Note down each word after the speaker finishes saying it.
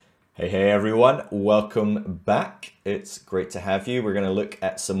Hey everyone, welcome back. It's great to have you. We're going to look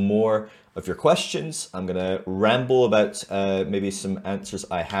at some more of your questions. I'm going to ramble about maybe some answers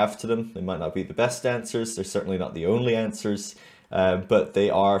I have to them. They might not be the best answers. They're certainly not the only answers, but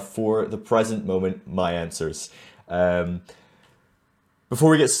they are, for the present moment, my answers. Before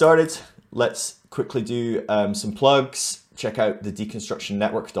we get started, let's quickly do some plugs. Check out the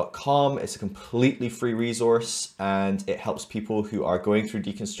deconstructionnetwork.com. It's a completely free resource and it helps people who are going through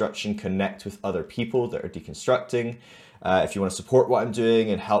deconstruction connect with other people that are deconstructing. If you want to support what I'm doing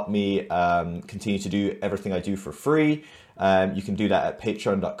and help me continue to do everything I do for free, you can do that at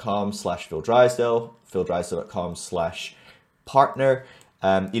patreon.com/Phil Drysdale, phildrysdale.com/partner.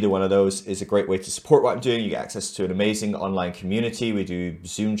 Either one of those is a great way to support what I'm doing. You get access to an amazing online community. We do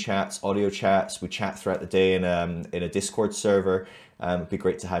Zoom chats, audio chats. We chat throughout the day in a Discord server. It'd be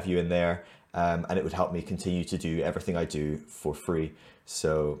great to have you in there, and it would help me continue to do everything I do for free.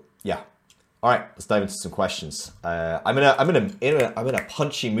 So yeah, all right, let's dive into some questions. I'm in a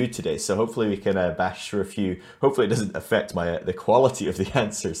punchy mood today, so hopefully we can bash through a few. Hopefully it doesn't affect the quality of the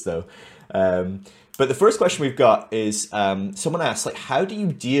answers though. But the first question we've got is someone asks, like, how do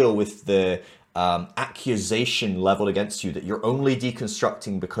you deal with the accusation leveled against you that you're only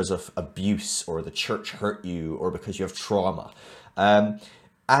deconstructing because of abuse or the church hurt you or because you have trauma?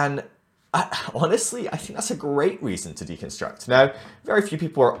 Honestly, I think that's a great reason to deconstruct. Now, very few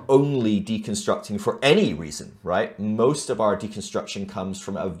people are only deconstructing for any reason, right? Most of our deconstruction comes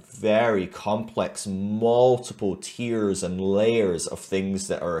from a very complex, multiple tiers and layers of things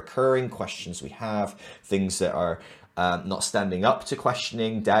that are occurring, questions we have, things that are not standing up to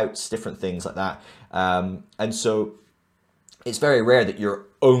questioning, doubts, different things like that. And so it's very rare that you're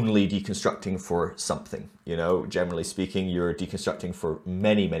only deconstructing for something. You know, generally speaking, you're deconstructing for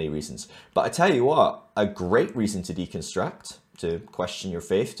many, many reasons. But I tell you what, a great reason to deconstruct, to question your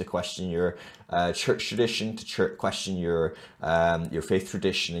faith, to question your church tradition, to question your faith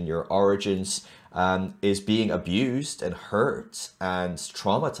tradition and your origins, is being abused and hurt and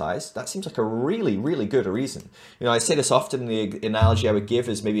traumatized. That seems like a really, really good reason. You know, I say this often. The analogy I would give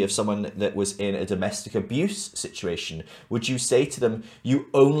is maybe of someone that was in a domestic abuse situation. Would you say to them, you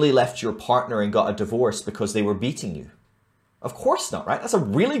only left your partner and got a divorce because they were beating you? Of course not, right? That's a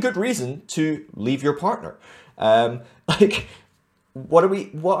really good reason to leave your partner. What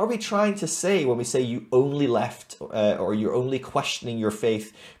are we trying to say when we say you only left or you're only questioning your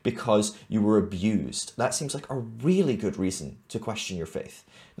faith because you were abused? That seems like a really good reason to question your faith.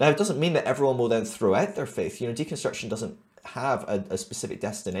 Now, it doesn't mean that everyone will then throw out their faith. You know, deconstruction doesn't have a specific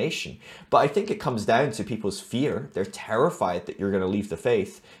destination, but I think it comes down to people's fear. They're terrified that you're going to leave the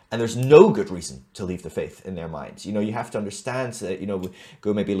faith, and there's no good reason to leave the faith in their minds. You know, you have to understand that, you know,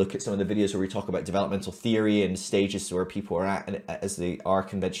 go maybe look at some of the videos where we talk about developmental theory and stages where people are at, and as they are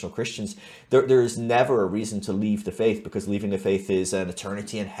conventional Christians, there is never a reason to leave the faith, because leaving the faith is an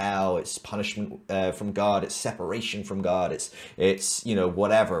eternity in hell. It's punishment from God. It's separation from God. It's you know,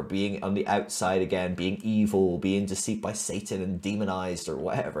 whatever, being on the outside again, being evil, being deceived by Satan and demonized or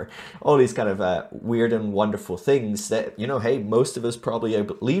whatever. All these kind of weird and wonderful things that, you know, hey, most of us probably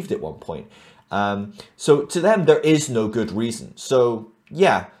believed at one point. So to them, there is no good reason. So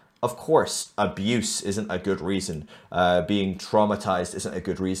yeah, of course, abuse isn't a good reason. Being traumatized isn't a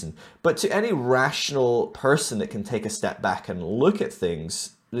good reason. But to any rational person that can take a step back and look at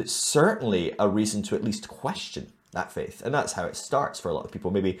things, it's certainly a reason to at least question that faith. And that's how it starts for a lot of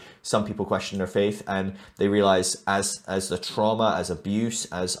people. Maybe some people question their faith and they realize as the trauma, as abuse,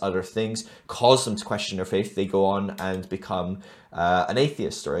 as other things cause them to question their faith, they go on and become an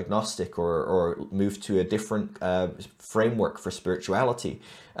atheist or agnostic or move to a different framework for spirituality.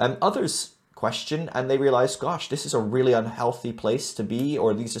 Others question and they realize, gosh, this is a really unhealthy place to be,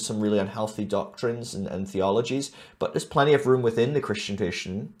 or these are some really unhealthy doctrines and theologies, but there's plenty of room within the Christian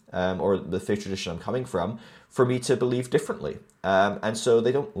tradition or the faith tradition I'm coming from for me to believe differently. And so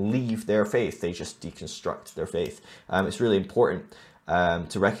they don't leave their faith, they just deconstruct their faith. It's really important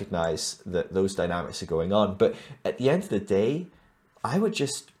to recognize that those dynamics are going on. But at the end of the day, I would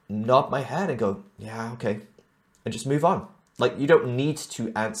just nod my head and go, yeah, okay, and just move on. Like, you don't need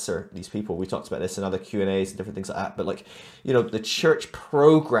to answer these people. We talked about this in other Q&As and different things like that. But like, you know, the church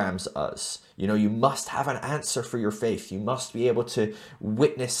programs us. You know, you must have an answer for your faith. You must be able to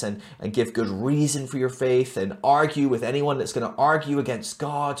witness and give good reason for your faith and argue with anyone that's going to argue against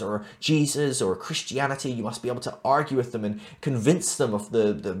God or Jesus or Christianity. You must be able to argue with them and convince them of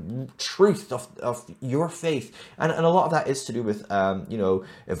the truth of your faith. And a lot of that is to do with, you know,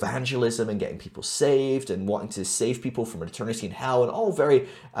 evangelism and getting people saved and wanting to save people from an eternity in hell and all very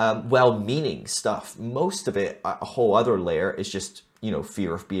well-meaning stuff. Most of it, a whole other layer, is just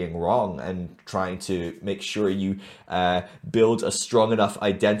fear of being wrong and trying to make sure you build a strong enough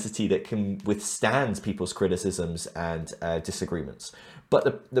identity that can withstand people's criticisms and disagreements.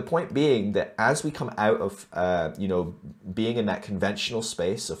 But the point being that as we come out of, being in that conventional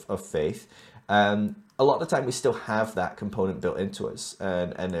space of faith, a lot of the time we still have that component built into us.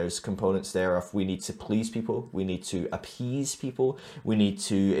 And there's components there of we need to please people. We need to appease people. We need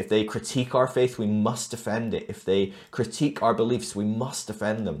to, if they critique our faith, we must defend it. If they critique our beliefs, we must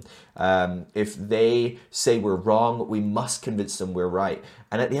defend them. If they say we're wrong, we must convince them we're right.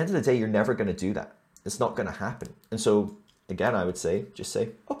 And at the end of the day, you're never going to do that. It's not going to happen. And so, again, I would say, just say,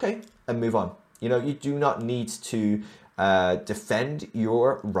 okay, and move on. You do not need to defend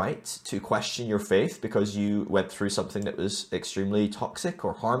your right to question your faith because you went through something that was extremely toxic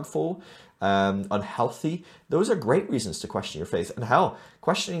or harmful, unhealthy. Those are great reasons to question your faith. And hell,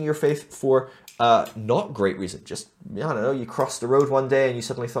 questioning your faith for not great reason. Just, I don't know, you crossed the road one day and you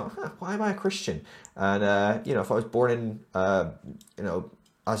suddenly thought, why am I a Christian? And, if I was born in,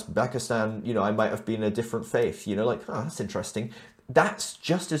 Uzbekistan, I might have been a different faith, that's interesting. That's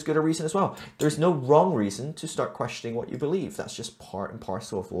just as good a reason as well. There's no wrong reason to start questioning what you believe. That's just part and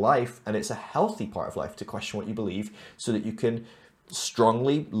parcel of life. And it's a healthy part of life to question what you believe so that you can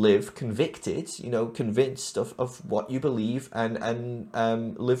strongly live convicted, convinced of what you believe and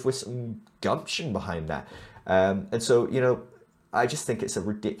live with some gumption behind that. And so, I just think it's a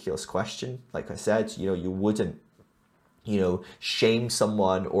ridiculous question. Like I said, you wouldn't, shame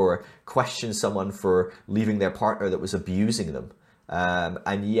someone or question someone for leaving their partner that was abusing them.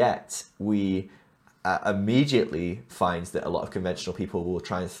 And yet we immediately find that a lot of conventional people will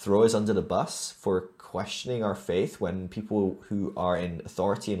try and throw us under the bus for questioning our faith when people who are in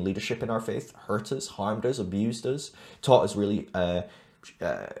authority and leadership in our faith hurt us, harmed us, abused us, taught us really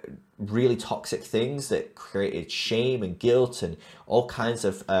toxic things that created shame and guilt and all kinds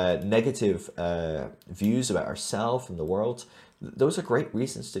of negative views about ourselves and the world. Those are great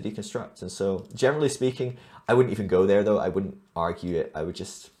reasons to deconstruct. And so generally speaking, I wouldn't even go there though. I wouldn't argue it. I would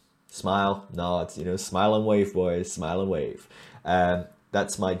just smile, nod, smile and wave, boys, smile and wave.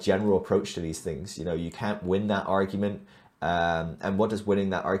 That's my general approach to these things. You can't win that argument. And what does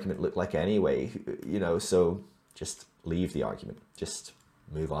winning that argument look like anyway? So just leave the argument, just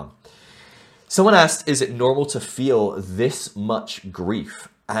move on. Someone asked, is it normal to feel this much grief?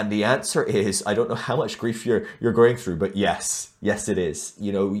 And the answer is, I don't know how much grief you're going through, but yes, it is.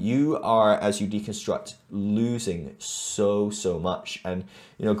 You are, as you deconstruct, losing so much. And,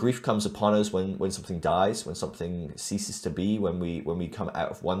 grief comes upon us when something dies, when something ceases to be, when we come out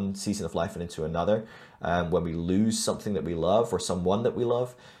of one season of life and into another, when we lose something that we love or someone that we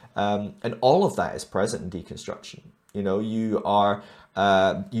love. And all of that is present in deconstruction. You are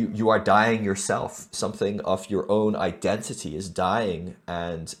dying yourself. Something of your own identity is dying,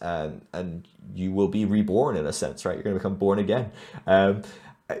 and you will be reborn in a sense, right? You're going to become born again.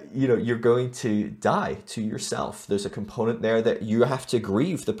 You're going to die to yourself. There's a component there that you have to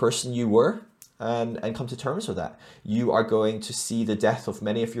grieve the person you were and come to terms with that. You are going to see the death of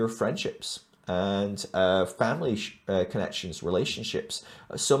many of your friendships and family connections, relationships.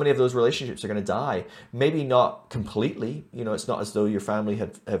 So many of those relationships are going to die. Maybe not completely. It's not as though your family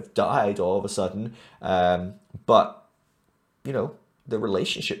have died all of a sudden. But, the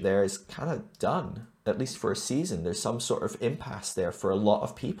relationship there is kind of done, at least for a season. There's some sort of impasse there for a lot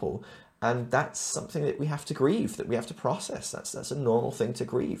of people. And that's something that we have to grieve, that we have to process. That's a normal thing to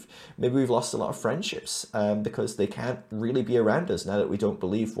grieve. Maybe we've lost a lot of friendships because they can't really be around us now that we don't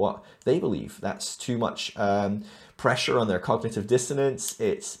believe what they believe. That's too much pressure on their cognitive dissonance.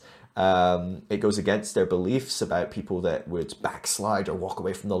 It goes against their beliefs about people that would backslide or walk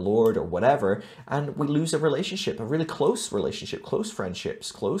away from the Lord or whatever. And we lose a relationship, a really close relationship, close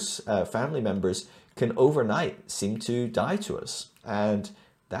friendships, close family members can overnight seem to die to us. And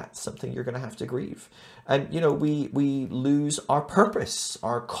that's something you're going to have to grieve. And, we lose our purpose,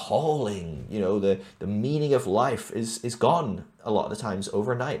 our calling, the meaning of life is gone a lot of the times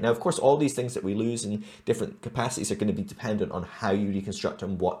overnight. Now, of course, all these things that we lose in different capacities are going to be dependent on how you deconstruct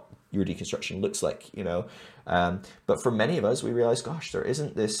and what your deconstruction looks like, But for many of us, we realize, gosh, there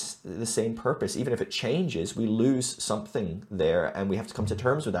isn't the same purpose. Even if it changes, we lose something there and we have to come to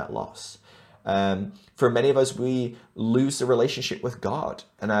terms with that loss. For many of us, we lose the relationship with God.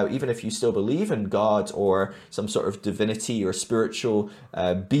 And now, even if you still believe in God or some sort of divinity or spiritual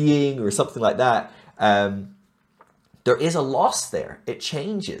being or something like that, there is a loss there. It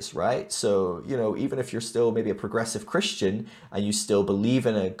changes, right? So, even if you're still maybe a progressive Christian and you still believe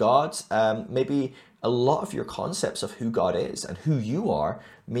in a God, maybe a lot of your concepts of who God is and who you are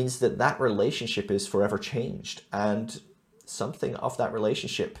means that relationship is forever changed. And something of that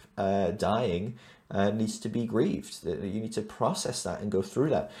relationship dying needs to be grieved. You need to process that and go through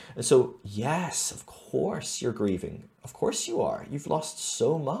that. And so, yes, of course you're grieving. Of course you are. You've lost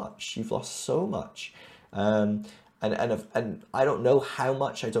so much. You've lost so much. And I don't know how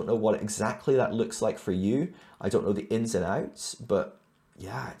much. I don't know what exactly that looks like for you. I don't know the ins and outs. But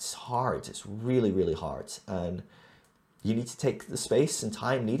yeah, it's hard. It's really, really hard. And you need to take the space and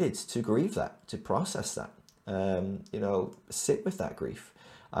time needed to grieve that, to process that. Sit with that grief.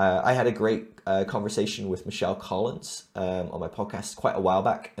 I had a great conversation with Michelle Collins on my podcast quite a while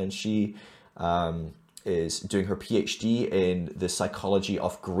back, and she is doing her PhD in the psychology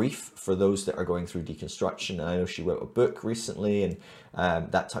of grief for those that are going through deconstruction. And I know she wrote a book recently,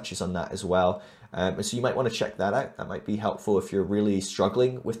 and that touches on that as well. And so you might want to check that out. That might be helpful if you're really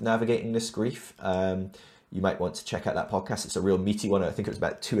struggling with navigating this grief. You might want to check out that podcast. It's a real meaty one. I think it was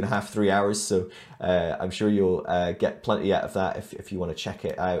about 2.5, 3 hours. So I'm sure you'll get plenty out of that if you want to check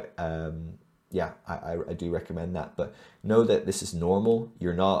it out. I do recommend that. But know that this is normal.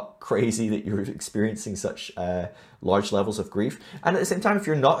 You're not crazy that you're experiencing such large levels of grief. And at the same time, if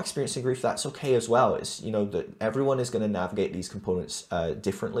you're not experiencing grief, that's okay as well. It's, that everyone is going to navigate these components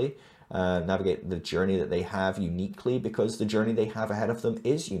differently. Navigate the journey that they have uniquely, because the journey they have ahead of them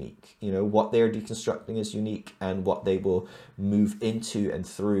is unique. What they're deconstructing is unique, and what they will move into and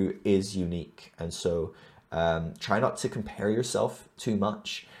through is unique. And so try not to compare yourself too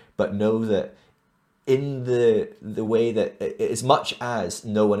much, but know that in the way that, as much as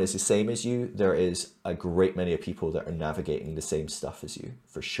no one is the same as you, there is a great many of people that are navigating the same stuff as you,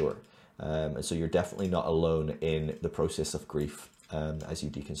 for sure. And so you're definitely not alone in the process of grief as you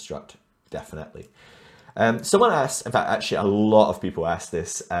deconstruct, definitely. Someone asked, in fact, actually a lot of people asked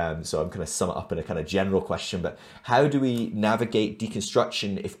this, so I'm going to sum it up in a kind of general question, but how do we navigate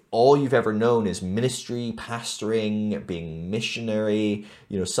deconstruction if all you've ever known is ministry, pastoring, being missionary,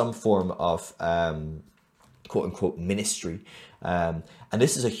 some form of quote unquote ministry? And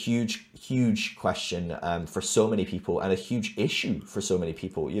this is a huge, huge question for so many people, and a huge issue for so many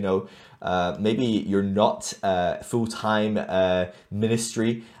people. Maybe you're not full-time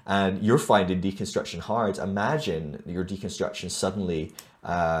ministry and you're finding deconstruction hard. Imagine your deconstruction suddenly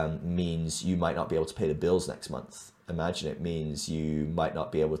means you might not be able to pay the bills next month. Imagine it means you might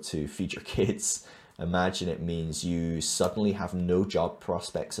not be able to feed your kids. Imagine it means you suddenly have no job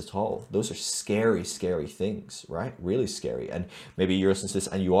prospects at all. Those are scary, scary things, right? Really scary. And maybe you're listening to this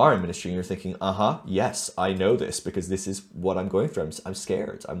and you are in ministry and you're thinking, yes, I know this because this is what I'm going through. I'm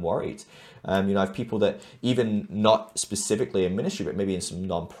scared. I'm worried. I have people that, even not specifically in ministry, but maybe in some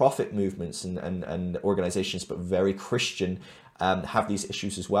nonprofit movements and organizations, but very Christian, have these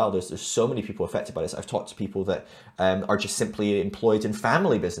issues as well. There's so many people affected by this. I've talked to people that are just simply employed in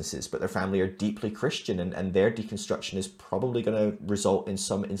family businesses, but their family are deeply Christian, and their deconstruction is probably going to result in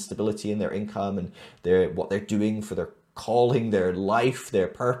some instability in their income and what they're doing for their calling, their life, their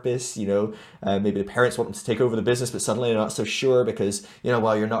purpose. Maybe the parents want them to take over the business, but suddenly they're not so sure because,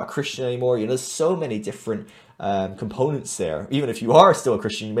 well, you're not a Christian anymore. There's so many different components there. Even if you are still a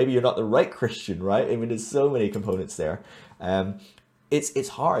Christian, maybe you're not the right Christian, right? There's so many components there. It's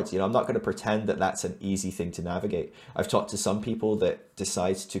hard. I'm not going to pretend that that's an easy thing to navigate. I've talked to some people that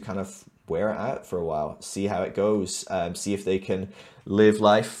decide to kind of wear it out for a while, see how it goes, see if they can live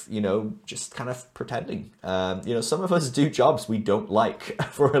life, just kind of pretending. Some of us do jobs we don't like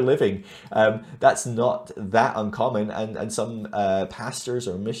for a living. That's not that uncommon. And some pastors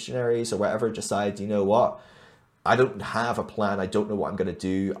or missionaries or whatever decide, what? I don't have a plan. I don't know what I'm going to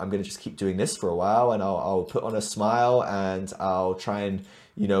do. I'm going to just keep doing this for a while, and I'll put on a smile, and I'll try and,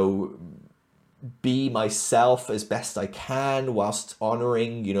 be myself as best I can whilst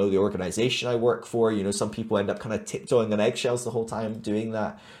honoring, the organization I work for. Some people end up kind of tiptoeing on eggshells the whole time doing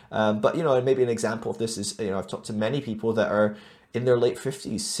that. But maybe an example of this is, I've talked to many people that are in their late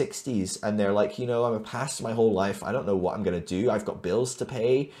 50s, 60s, and they're like, I'm a pastor my whole life. I don't know what I'm going to do. I've got bills to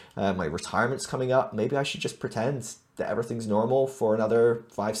pay. My retirement's coming up. Maybe I should just pretend that everything's normal for another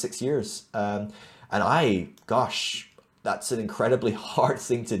 5-6 years. That's an incredibly hard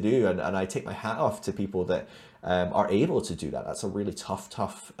thing to do. And I take my hat off to people that are able to do that. That's a really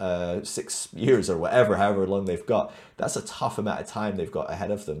tough 6 years or however long they've got. That's a tough amount of time they've got ahead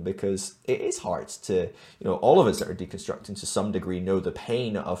of them, because it is hard to, all of us that are deconstructing to some degree know the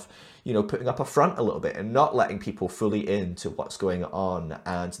pain of, putting up a front a little bit and not letting people fully into what's going on,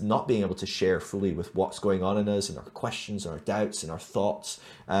 and not being able to share fully with what's going on in us and our questions and our doubts and our thoughts,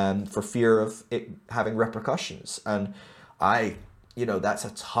 for fear of it having repercussions. And that's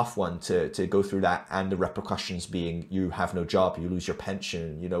a tough one to go through that, and the repercussions being you have no job, you lose your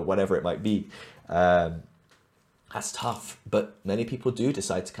pension, whatever it might be. That's tough, but many people do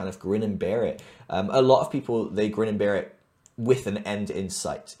decide to kind of grin and bear it. A lot of people, they grin and bear it with an end in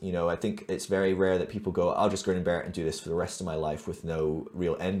sight. You know, I think it's very rare that people go, I'll just grin and bear it and do this for the rest of my life with no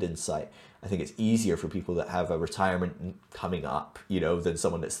real end in sight. I think it's easier for people that have a retirement coming up, you know, than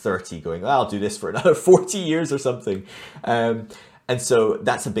someone that's 30 going, I'll do this for another 40 years or something. And so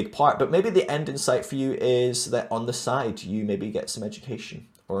that's a big part. But maybe the end in sight for you is that on the side, you maybe get some education.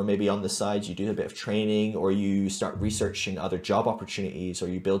 Or maybe on the side, you do a bit of training, or you start researching other job opportunities, or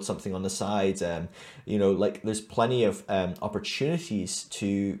you build something on the side. You know, like there's plenty of opportunities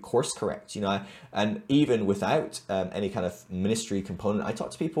to course correct, you know, and even without any kind of ministry component, I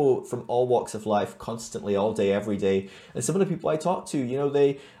talk to people from all walks of life constantly, all day, every day. And some of the people I talk to, you know,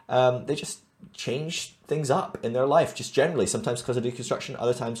 they just change things up in their life, just generally, sometimes because of deconstruction,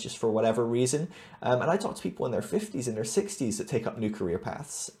 other times just for whatever reason. And I talk to people in their 50s and their 60s that take up new career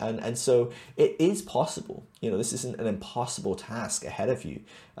paths. And so it is possible. You know, this isn't an impossible task ahead of you.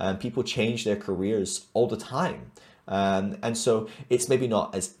 People change their careers all the time. And so it's maybe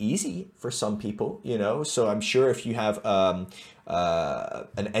not as easy for some people, you know. So I'm sure if you have an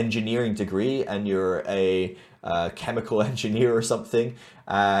engineering degree and you're a chemical engineer or something,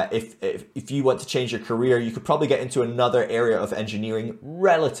 if you want to change your career, you could probably get into another area of engineering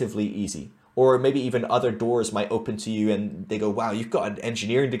relatively easy. Or maybe even other doors might open to you and they go, wow, you've got an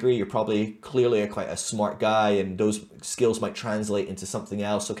engineering degree, you're probably clearly quite a smart guy, and those skills might translate into something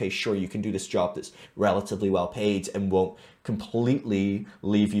else. Okay, sure, you can do this job that's relatively well paid and won't completely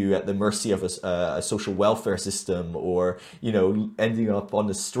leave you at the mercy of a social welfare system, or, you know, ending up on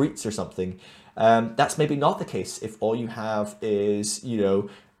the streets or something. That's maybe not the case if all you have is, you know,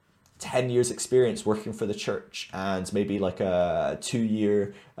 10 years experience working for the church and maybe like a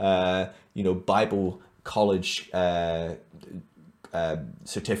 2-year, you know, Bible college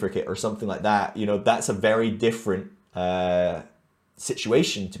certificate or something like that. You know, that's a very different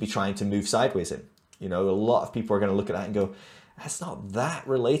situation to be trying to move sideways in. You know, a lot of people are going to look at that and go, that's not that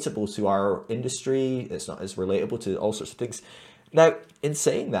relatable to our industry. It's not as relatable to all sorts of things. Now, in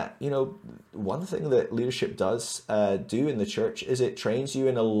saying that, you know, one thing that leadership does do in the church is it trains you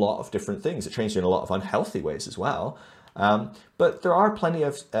in a lot of different things. It trains you in a lot of unhealthy ways as well. But there are plenty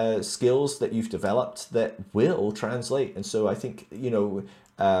of skills that you've developed that will translate. And so I think, you know,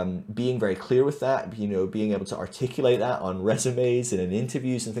 being very clear with that, you know, being able to articulate that on resumes and in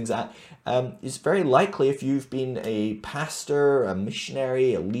interviews and things like that, is very likely if you've been a pastor, a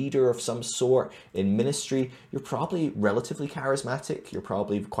missionary, a leader of some sort in ministry, you're probably relatively charismatic, you're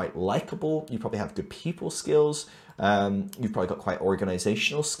probably quite likable, you probably have good people skills, you've probably got quite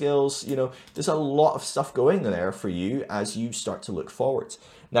organizational skills. You know, there's a lot of stuff going there for you as you start to look forward.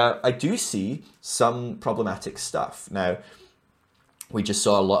 Now, I do see some problematic stuff. Now, we just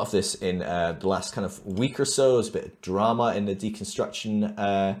saw a lot of this in the last kind of week or so. There's a bit of drama in the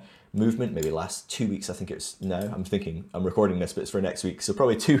deconstruction movement, maybe the last 2 weeks. I think it's now. I'm recording this, but it's for next week. So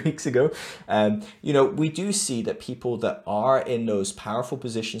probably 2 weeks ago. You know, we do see that people that are in those powerful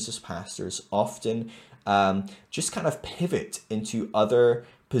positions as pastors often just kind of pivot into other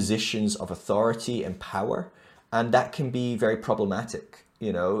positions of authority and power. And that can be very problematic.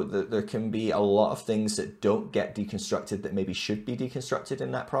 You know, there can be a lot of things that don't get deconstructed that maybe should be deconstructed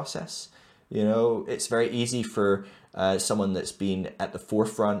in that process. You know, it's very easy for someone that's been at the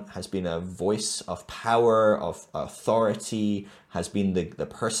forefront, has been a voice of power, of authority, has been the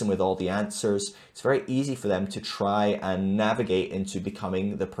person with all the answers. It's very easy for them to try and navigate into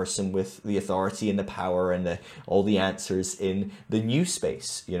becoming the person with the authority and the power and all the answers in the new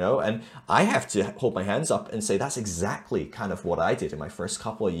space, you know? And I have to hold my hands up and say that's exactly kind of what I did in my first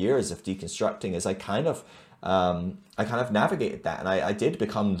couple of years of deconstructing, is I kind of navigated that, and I did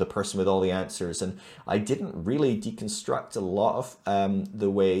become the person with all the answers, and I didn't really deconstruct a lot of the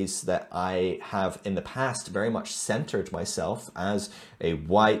ways that I have in the past very much centered myself as a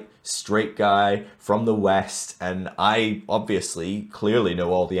white, straight guy from the West, and I obviously clearly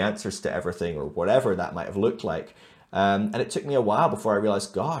know all the answers to everything, or whatever that might have looked like. And it took me a while before I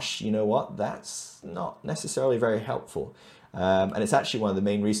realized, gosh, you know what, that's not necessarily very helpful. And it's actually one of the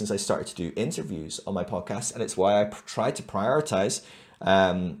main reasons I started to do interviews on my podcast. And it's why I tried to prioritize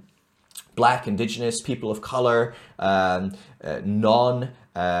Black, Indigenous, people of color,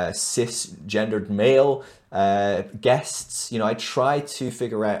 non-cisgendered male guests. You know, I try to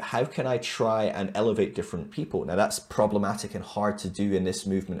figure out how can I try and elevate different people. Now, that's problematic and hard to do in this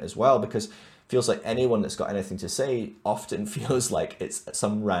movement as well, because feels like anyone that's got anything to say often feels like it's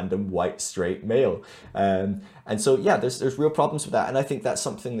some random white straight male. And so, yeah, there's real problems with that. And I think that's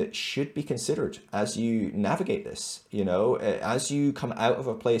something that should be considered as you navigate this, you know, as you come out of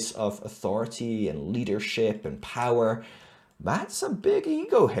a place of authority and leadership and power. That's a big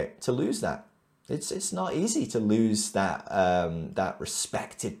ego hit to lose that. It's not easy to lose that that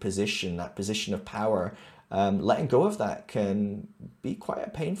respected position, that position of power. Letting go of that can be quite a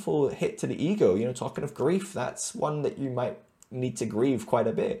painful hit to the ego. You know, talking of grief, that's one that you might need to grieve quite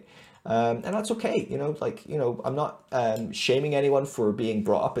a bit. And that's okay. You know, like, you know, I'm not shaming anyone for being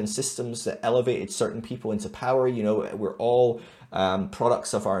brought up in systems that elevated certain people into power. You know, we're all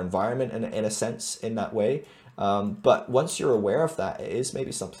products of our environment in a sense, in that way. But once you're aware of that, it is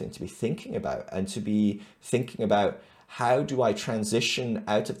maybe something to be thinking about, and to be thinking about, how do I transition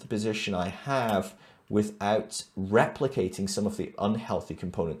out of the position I have without replicating some of the unhealthy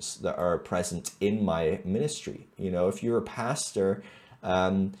components that are present in my ministry. You know, if you're a pastor,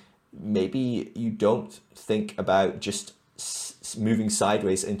 maybe you don't think about just moving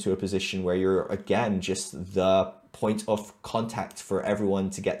sideways into a position where you're, again, just the point of contact for everyone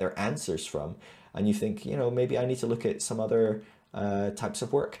to get their answers from. And you think, you know, maybe I need to look at some other types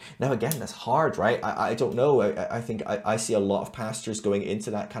of work. Now, again, that's hard, right? I don't know. I think I see a lot of pastors going into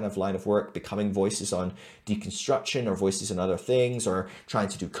that kind of line of work, becoming voices on deconstruction or voices on other things, or trying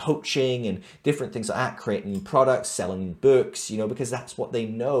to do coaching and different things like that, creating products, selling books, you know, because that's what they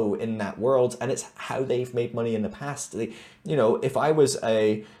know in that world. And it's how they've made money in the past. They, you know, if I was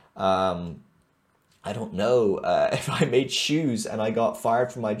a, I don't know, if I made shoes and I got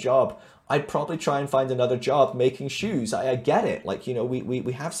fired from my job, I'd probably try and find another job making shoes. I get it. Like, you know,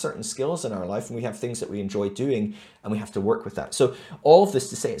 we have certain skills in our life, and we have things that we enjoy doing, and we have to work with that. So all of this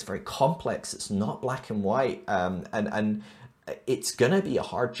to say, it's very complex. It's not black and white. And it's going to be a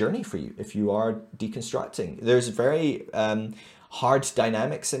hard journey for you if you are deconstructing. There's very hard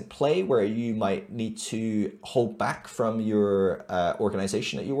dynamics in play where you might need to hold back from your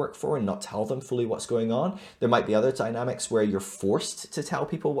organization that you work for and not tell them fully what's going on. There might be other dynamics where you're forced to tell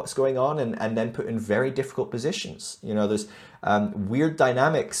people what's going on, and then put in very difficult positions. You know, there's weird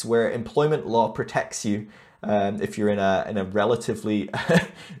dynamics where employment law protects you if you're in a relatively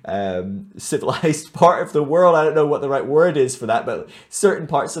civilized part of the world. I don't know what the right word is for that, but certain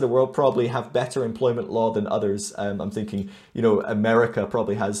parts of the world probably have better employment law than others. I'm thinking, you know, America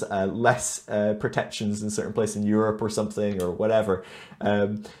probably has less protections in certain places in Europe or something, or whatever.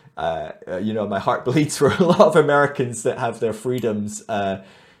 You know, my heart bleeds for a lot of Americans that have their freedoms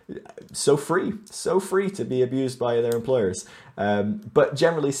so free to be abused by their employers. But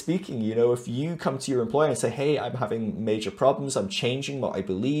generally speaking, you know, if you come to your employer and say, hey, I'm having major problems, I'm changing what I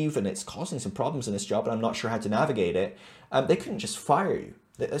believe, and it's causing some problems in this job, and I'm not sure how to navigate it, they couldn't just fire you.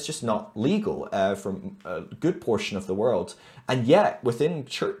 That's just not legal from a good portion of the world. And yet, within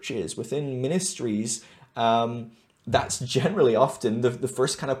churches, within ministries, that's generally often the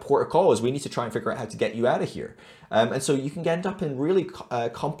first kind of port of call is, we need to try and figure out how to get you out of here. And so you can end up in really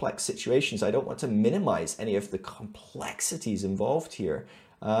complex situations. I don't want to minimize any of the complexities involved here.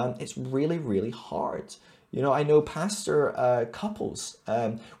 It's really, really hard. You know, I know pastor couples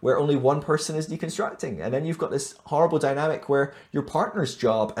where only one person is deconstructing, and then you've got this horrible dynamic where your partner's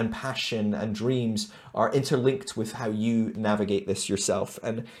job and passion and dreams are interlinked with how you navigate this yourself,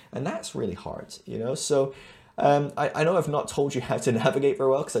 and that's really hard, you know. So I know I've not told you how to navigate very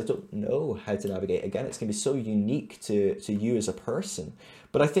well, because I don't know how to navigate. Again, it's going to be so unique to you as a person.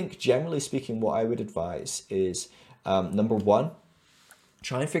 But I think generally speaking, what I would advise is, number one,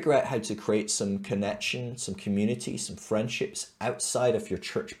 try and figure out how to create some connection, some community, some friendships outside of your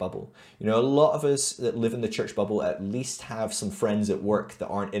church bubble. You know, a lot of us that live in the church bubble at least have some friends at work that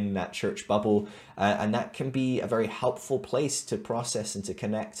aren't in that church bubble. And that can be a very helpful place to process and to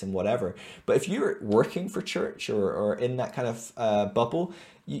connect and whatever. But if you're working for church or in that kind of bubble,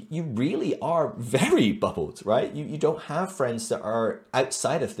 you really are very bubbled, right? You don't have friends that are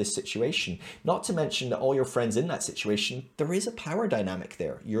outside of this situation. Not to mention that all your friends in that situation, there is a power dynamic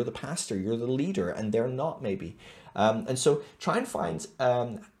there. You're the pastor, you're the leader, and they're not, maybe. And so try and find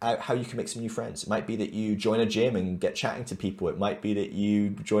out how you can make some new friends. It might be that you join a gym and get chatting to people. It might be that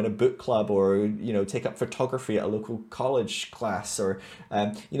you join a book club, or, you know, take up photography at a local college class, or,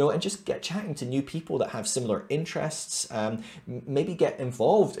 you know, and just get chatting to new people that have similar interests. Maybe get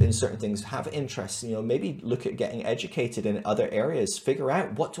involved in certain things, have interests, you know, maybe look at getting educated in other areas, figure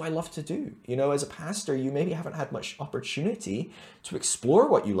out, what do I love to do? You know, as a pastor, you maybe haven't had much opportunity to explore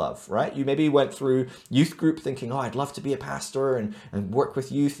what you love, right? You maybe went through youth group thinking, oh, I'd love to be a pastor and work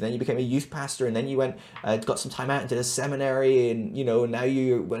with youth. And then you became a youth pastor, and then you went, got some time out and did a seminary, and, now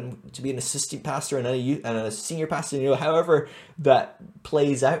you went to be an assistant pastor and a senior pastor, however that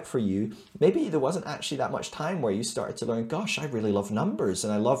plays out for you. Maybe there wasn't actually that much time where you started to learn, gosh, I really love numbers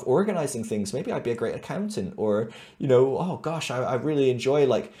and I love organizing things. Maybe I'd be a great accountant, or, oh gosh, I really enjoy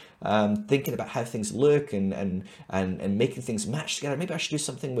thinking about how things look and making things match together. Maybe I should do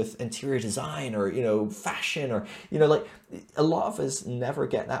something with interior design or, fashion, or, a lot of us never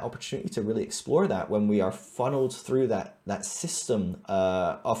get that opportunity to really explore that when we are funneled through that system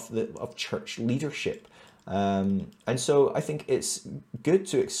of church leadership. And so I think it's good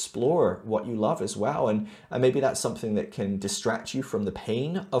to explore what you love as well. And maybe that's something that can distract you from the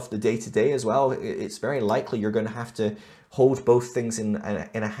pain of the day-to-day as well. It's very likely you're going to have to hold both things in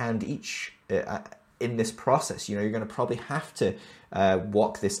a hand each in this process. You're going to probably have to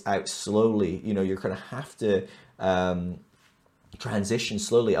walk this out slowly. You're going to have to transition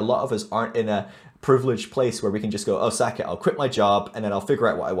slowly. A lot of us aren't in a privileged place where we can just go, oh, sack it, I'll quit my job and then I'll figure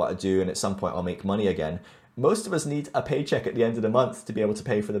out what I want to do, and at some point I'll make money again. Most of us need a paycheck at the end of the month to be able to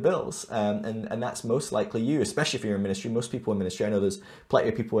pay for the bills, and that's most likely you, especially if you're in ministry. Most people in ministry, I know there's plenty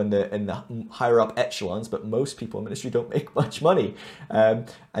of people in the higher up echelons, but most people in ministry don't make much money,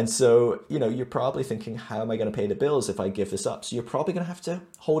 and so you're probably thinking, how am I going to pay the bills if I give this up? So you're probably going to have to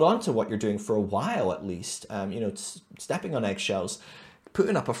hold on to what you're doing for a while at least, stepping on eggshells,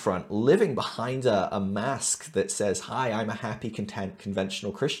 putting up a front, living behind a mask that says, hi, I'm a happy, content,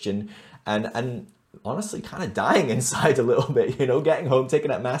 conventional Christian, and honestly kind of dying inside a little bit, getting home, taking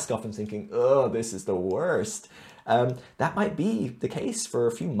that mask off and thinking, oh, this is the worst. That might be the case for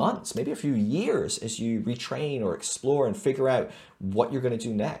a few months, maybe a few years, as you retrain or explore and figure out what you're going to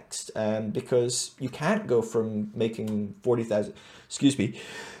do next. Because you can't go from making 40,000, excuse me,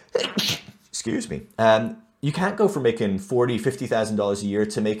 you can't go from making $40,000, $50,000 a year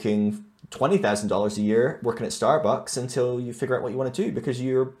to making $20,000 a year working at Starbucks until you figure out what you want to do, because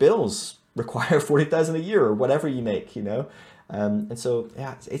your bills require $40,000 a year or whatever you make, and so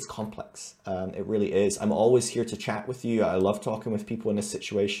yeah, it's complex. It really is. I'm always here to chat with you. I love talking with people in this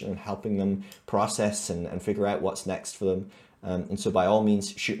situation and helping them process and figure out what's next for them. And so by all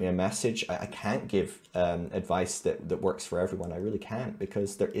means, shoot me a message. I can't give advice that works for everyone. I really can't,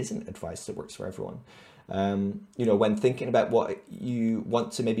 because there isn't advice that works for everyone. When thinking about what you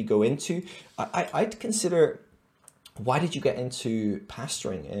want to maybe go into, I'd consider, why did you get into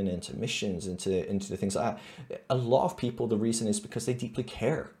pastoring and into missions, into the things like that? A lot of people, the reason is because they deeply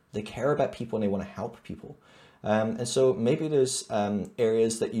care. They care about people and they want to help people. And so maybe there's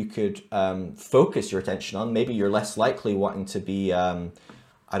areas that you could focus your attention on. Maybe you're less likely wanting to be,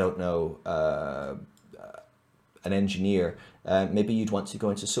 an engineer. Maybe you'd want to go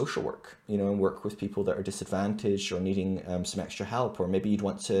into social work, and work with people that are disadvantaged or needing some extra help. Or maybe you'd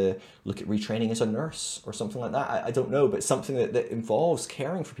want to look at retraining as a nurse or something like that. I don't know, but something that involves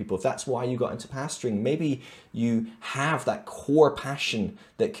caring for people. If that's why you got into pastoring, maybe you have that core passion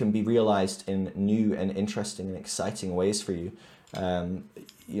that can be realized in new and interesting and exciting ways for you.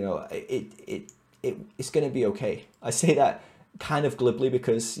 It's going to be okay. I say that kind of glibly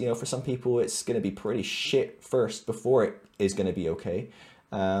because, for some people it's going to be pretty shit first before it is going to be okay.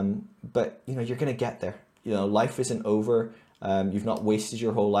 But, you're going to get there. Life isn't over. You've not wasted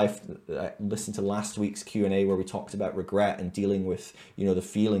your whole life. Listen to last week's Q&A where we talked about regret and dealing with, the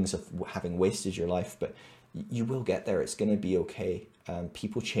feelings of having wasted your life. But you will get there. It's going to be okay.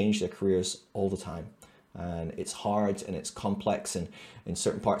 People change their careers all the time. And it's hard and it's complex, and in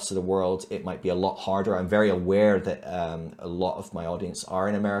certain parts of the world it might be a lot harder. I'm very aware that a lot of my audience are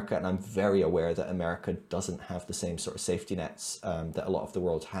in America, and I'm very aware that America doesn't have the same sort of safety nets that a lot of the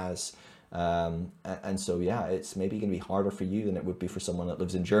world has. And so yeah, it's maybe going to be harder for you than it would be for someone that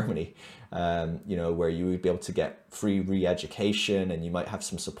lives in Germany, where you would be able to get free re-education and you might have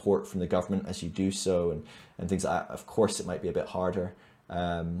some support from the government as you do so, and things like that. Of course it might be a bit harder.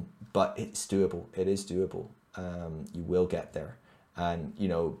 But it's doable. It is doable. You will get there. And,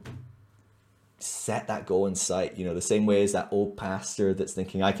 set that goal in sight, the same way as that old pastor that's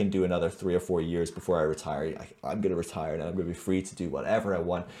thinking, I can do another 3 or 4 years before I retire. I'm going to retire and I'm going to be free to do whatever I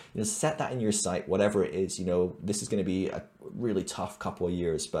want. Set that in your sight, whatever it is. This is going to be a really tough couple of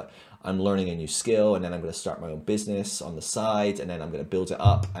years, but I'm learning a new skill, and then I'm going to start my own business on the side, and then I'm going to build it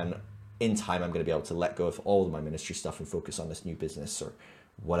up. And in time, I'm going to be able to let go of all of my ministry stuff and focus on this new business or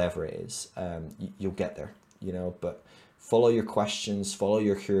whatever it is. You'll get there, but follow your questions, follow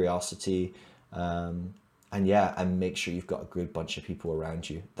your curiosity, and make sure you've got a good bunch of people around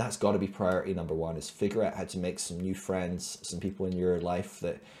you. That's got to be priority number one, is figure out how to make some new friends, some people in your life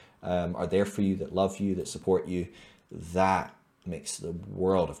that are there for you, that love you, that support you. That makes the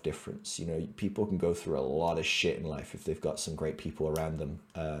world of difference. You know, people can go through a lot of shit in life if they've got some great people around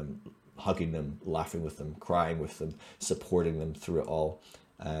them, hugging them, laughing with them, crying with them, supporting them through it all.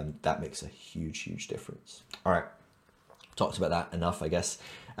 That makes a huge difference. All right. Talked about that enough, I guess.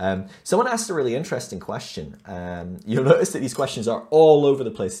 Someone asked a really interesting question. You'll notice that these questions are all over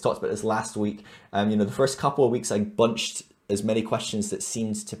the place. I talked about this last week. The first couple of weeks I bunched as many questions that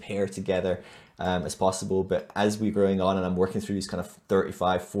seemed to pair together as possible. But as we're going on and I'm working through these kind of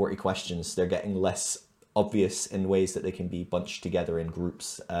 35, 40 questions, they're getting less obvious in ways that they can be bunched together in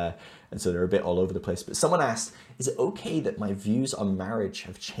groups. And so they're a bit all over the place. But someone asked, is it okay that my views on marriage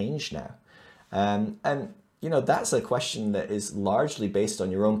have changed now? And that's a question that is largely based on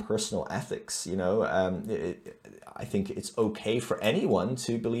your own personal ethics. I think it's okay for anyone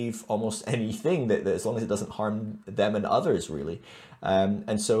to believe almost anything that as long as it doesn't harm them and others, really.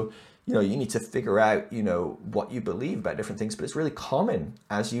 And so, you need to figure out, what you believe about different things. But it's really common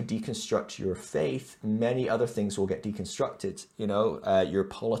as you deconstruct your faith, many other things will get deconstructed. Your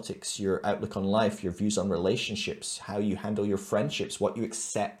politics, your outlook on life, your views on relationships, how you handle your friendships, what you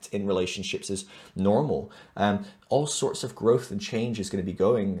accept in relationships as normal. All sorts of growth and change is going to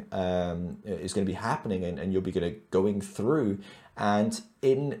be happening, and you'll be going through. And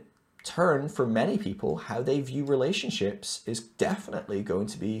in turn, for many people, how they view relationships is definitely going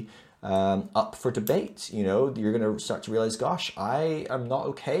to be up for debate. You're going to start to realize, gosh, I am not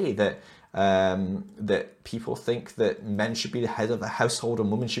okay that people think that men should be the head of the household and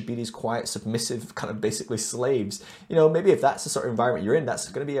women should be these quiet, submissive, kind of basically slaves. Maybe if that's the sort of environment you're in, that's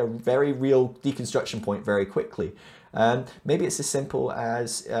going to be a very real deconstruction point very quickly. Maybe it's as simple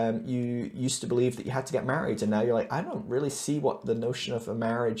as you used to believe that you had to get married, and now you're like, I don't really see what the notion of a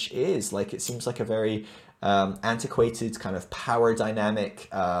marriage is. Like, it seems like a very antiquated kind of power dynamic.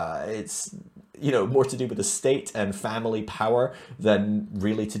 It's more to do with the state and family power than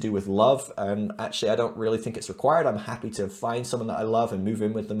really to do with love. And actually, I don't really think it's required. I'm happy to find someone that I love and move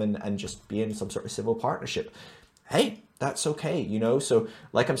in with them and just be in some sort of civil partnership. Hey, that's okay, So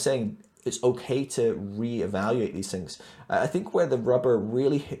like I'm saying, it's okay to reevaluate these things. I think where the rubber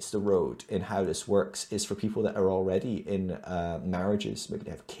really hits the road in how this works is for people that are already in marriages. Maybe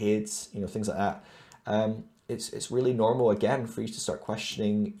they have kids, things like that. It's really normal, again, for you to start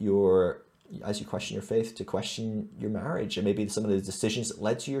questioning as you question your faith, to question your marriage, and maybe some of the decisions that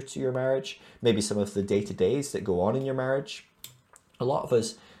led to your marriage, maybe some of the day-to-days that go on in your marriage. A lot of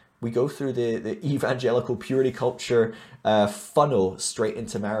us, we go through the evangelical purity culture funnel straight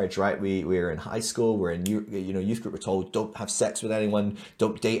into marriage, right? We're in high school, we're in youth group. We're told, don't have sex with anyone,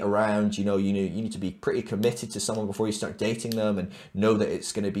 don't date around. You need to be pretty committed to someone before you start dating them, and know that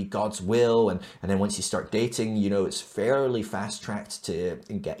it's going to be God's will. And then once you start dating, it's fairly fast tracked to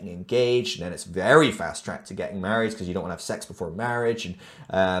getting engaged, and then it's very fast tracked to getting married because you don't want to have sex before marriage, and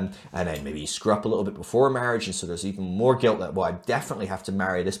then maybe you screw up a little bit before marriage, and so there's even more guilt that, well, I definitely have to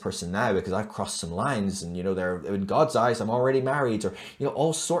marry this person now because I've crossed some lines, and they're in God's eyes, I'm already married, or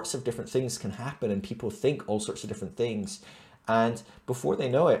all sorts of different things can happen, and people think all sorts of different things, and before they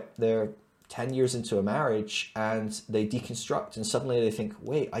know it, they're 10 years into a marriage and they deconstruct, and suddenly they think,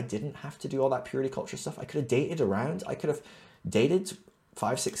 wait, I didn't have to do all that purity culture stuff. I could have dated around. I could have dated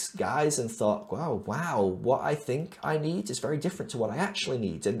 5-6 guys and thought, wow, what I think I need is very different to what I actually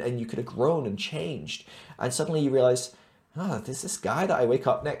need, and you could have grown and changed, and suddenly you realize, there's this guy that I wake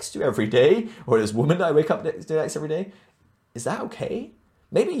up next to every day, or this woman that I wake up next to every day. Is that okay?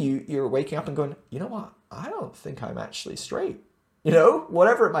 Maybe you're waking up and going, you know what? I don't think I'm actually straight.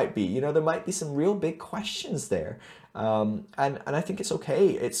 Whatever it might be. There might be some real big questions there. And I think it's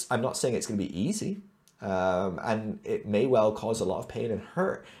okay. I'm not saying it's going to be easy. And it may well cause a lot of pain and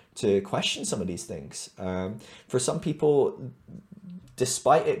hurt to question some of these things. For some people,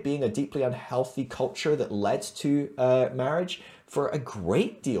 despite it being a deeply unhealthy culture that led to marriage, for a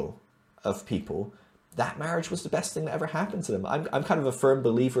great deal of people, that marriage was the best thing that ever happened to them. I'm kind of a firm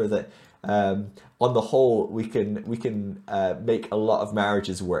believer that on the whole, we can make a lot of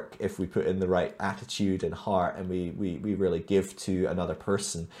marriages work if we put in the right attitude and heart, and we really give to another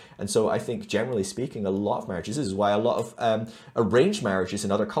person. And so I think, generally speaking, a lot of marriages, this is why a lot of arranged marriages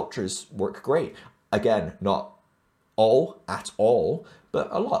in other cultures work great. Again, not all at all, but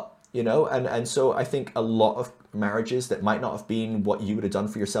a lot. you know, and so I think a lot of marriages that might not have been what you would have done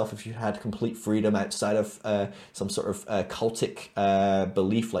for yourself if you had complete freedom outside of some sort of cultic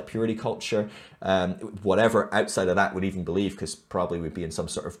belief like purity culture, whatever outside of that would even believe, because probably would be in some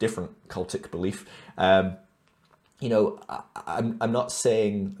sort of different cultic belief. You know, I'm not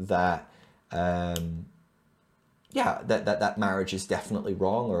saying that that marriage is definitely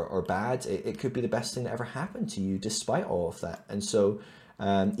wrong or bad. It could be the best thing that ever happened to you despite all of that. And so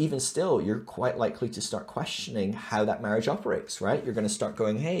even still, you're quite likely to start questioning how that marriage operates, right? You're going to start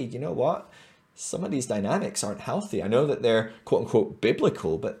going, hey, you know what? Some of these dynamics aren't healthy. I know that they're quote unquote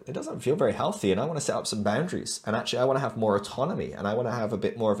biblical, but it doesn't feel very healthy. And I want to set up some boundaries. And actually, I want to have more autonomy, and I want to have a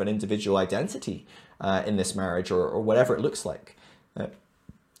bit more of an individual identity in this marriage, or whatever it looks like.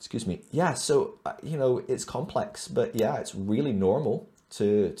 Excuse me. Yeah, so, you know, it's complex, but yeah, it's really normal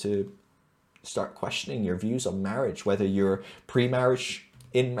to start questioning your views on marriage, whether you're pre-marriage,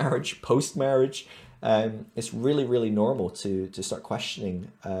 in marriage, post-marriage. It's really, really normal to start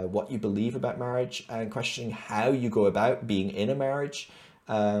questioning what you believe about marriage, and questioning how you go about being in a marriage,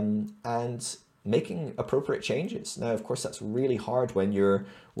 and making appropriate changes. Now, of course, that's really hard when you're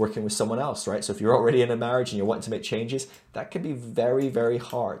working with someone else, right? So if you're already in a marriage and you're wanting to make changes, that can be very, very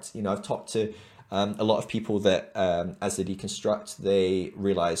hard. You know, I've talked to a lot of people that as they deconstruct, they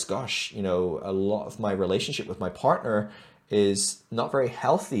realize, gosh, you know, a lot of my relationship with my partner is not very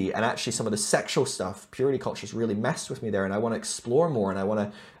healthy, and actually some of the sexual stuff, purity culture, has really messed with me there, and I want to explore more, and I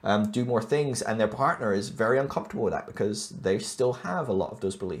want to do more things, and their partner is very uncomfortable with that because they still have a lot of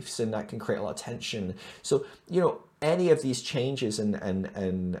those beliefs, and that can create a lot of tension. So, you know, any of these changes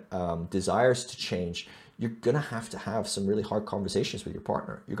and desires to change, you're going to have some really hard conversations with your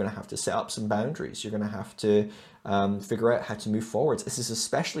partner. You're going to have to set up some boundaries. You're going to have to figure out how to move forwards. This is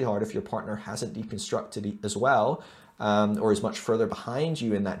especially hard if your partner hasn't deconstructed as well, or is much further behind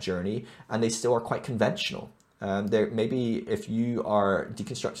you in that journey, and they still are quite conventional. Maybe if you are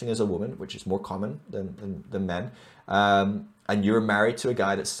deconstructing as a woman, which is more common than men, and you're married to a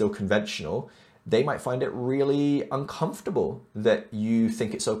guy that's still conventional, they might find it really uncomfortable that you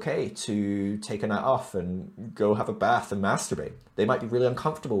think it's okay to take a night off and go have a bath and masturbate. They might be really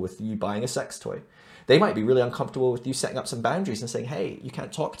uncomfortable with you buying a sex toy. They might be really uncomfortable with you setting up some boundaries and saying, hey, you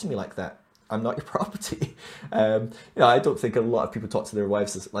can't talk to me like that. I'm not your property. You know, I don't think a lot of people talk to their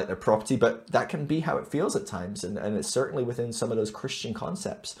wives as like their property, but that can be how it feels at times. And it's certainly within some of those Christian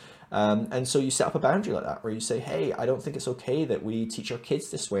concepts. And so you set up a boundary like that, where you say, hey, I don't think it's okay that we teach our kids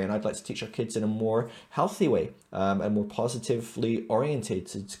this way. And I'd like to teach our kids in a more healthy way, a more positively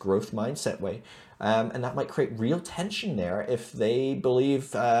orientated growth mindset way. And that might create real tension there if they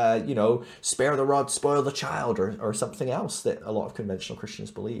believe, you know, spare the rod, spoil the child, or something else that a lot of conventional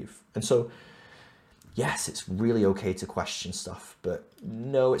Christians believe. And so, yes, it's really okay to question stuff, but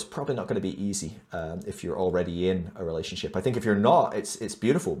no, it's probably not going to be easy if you're already in a relationship. I think if you're not, it's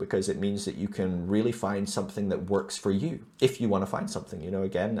beautiful, because it means that you can really find something that works for you, if you want to find something. You know,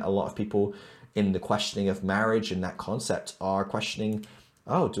 again, a lot of people in the questioning of marriage and that concept are questioning,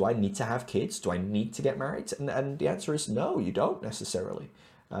 oh, do I need to have kids? Do I need to get married? And the answer is no, you don't necessarily.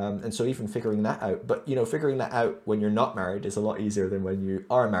 And so even figuring that out, but you know, figuring that out when you're not married is a lot easier than when you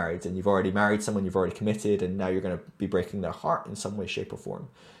are married and you've already married someone, you've already committed, and now you're going to be breaking their heart in some way, shape or form.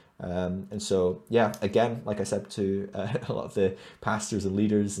 And so, yeah, again, like I said to a lot of the pastors and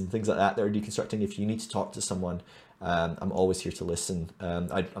leaders and things like that are deconstructing, if you need to talk to someone, I'm always here to listen.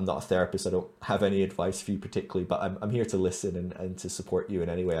 I'm not a therapist. I don't have any advice for you particularly, but I'm here to listen and to support you in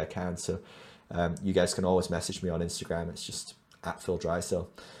any way I can. So you guys can always message me on Instagram. It's just @PhilDrysdale.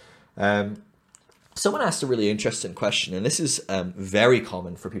 Someone asked a really interesting question, and this is very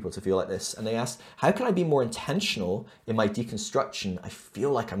common for people to feel like this. And they asked, how can I be more intentional in my deconstruction? I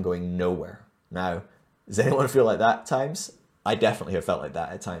feel like I'm going nowhere. Now, does anyone feel like that at times? I definitely have felt like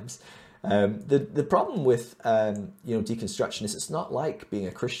that at times. The problem with deconstruction is it's not like being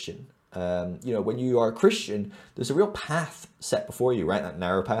a Christian. When you are a Christian, there's a real path set before you, right? That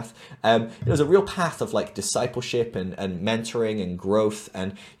narrow path. There's a real path of like discipleship and mentoring and growth,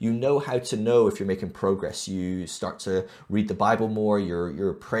 and you know how to know if you're making progress. You start to read the Bible more,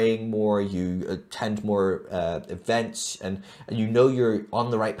 you're praying more, you attend more events, and you know you're on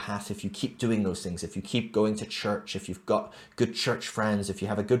the right path if you keep doing those things, if you keep going to church, if you've got good church friends, if you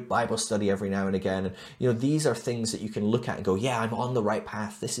have a good Bible study every now and again. And you know, these are things that you can look at and go, yeah, I'm on the right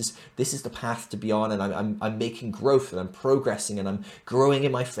path. This is the path to be on, and I'm making growth, and I'm progressing, and I'm growing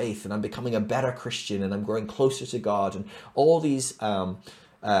in my faith, and I'm becoming a better Christian, and I'm growing closer to God, and all these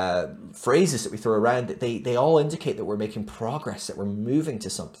phrases that we throw around, they all indicate that we're making progress, that we're moving to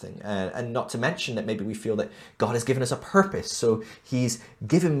something. And not to mention that maybe we feel that God has given us a purpose. So he's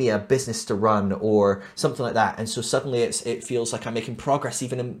given me a business to run or something like that. And so suddenly it feels like I'm making progress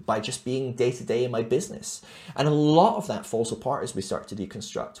even by just being day to day in my business. And a lot of that falls apart as we start to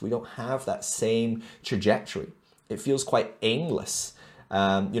deconstruct. We don't have that same trajectory. It feels quite aimless.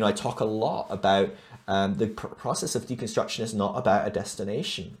 I talk a lot about the process of deconstruction is not about a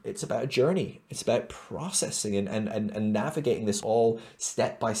destination. It's about a journey. It's about processing and navigating this all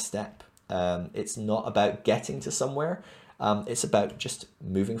step by step. It's not about getting to somewhere. It's about just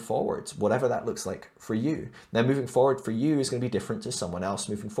moving forward, whatever that looks like for you. Now, moving forward for you is going to be different to someone else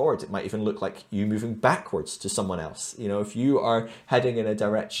moving forward. It might even look like you moving backwards to someone else. If you are heading in a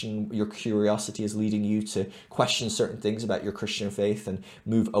direction, your curiosity is leading you to question certain things about your Christian faith and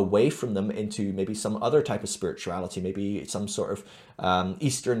move away from them into maybe some other type of spirituality, maybe some sort of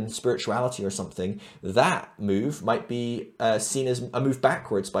Eastern spirituality or something. That move might be seen as a move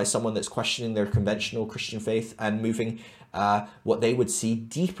backwards by someone that's questioning their conventional Christian faith and moving what they would see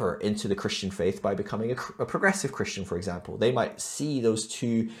deeper into the Christian faith by becoming a progressive Christian, for example. They might see those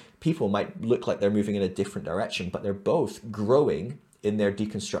two people might look like they're moving in a different direction, but they're both growing in their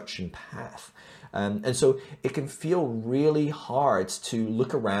deconstruction path. And so it can feel really hard to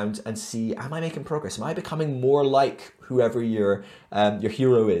look around and see, am I making progress? Am I becoming more like whoever your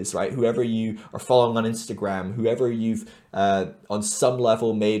hero is, right? Whoever you are following on Instagram, whoever you've on some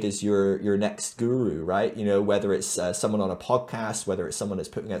level made as your next guru, right? Whether it's someone on a podcast, whether it's someone that's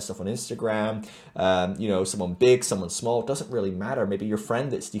putting out stuff on Instagram, someone big, someone small, it doesn't really matter. Maybe your friend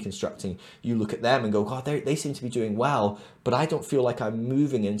that's deconstructing, you look at them and go, God, they seem to be doing well, but I don't feel like I'm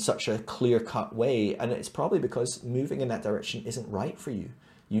moving in such a clear-cut way. And it's probably because moving in that direction isn't right for you.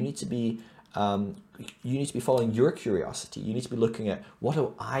 You need to be following your curiosity. You need to be looking at, what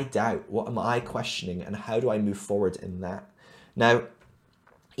do I doubt? What am I questioning? And how do I move forward in that? Now,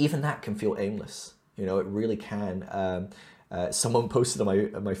 even that can feel aimless. It really can. Someone posted on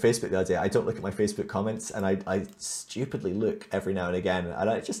my Facebook the other day, I don't look at my Facebook comments, and I stupidly look every now and again, and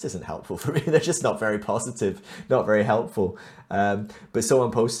it just isn't helpful for me. They're just not very positive, not very helpful. But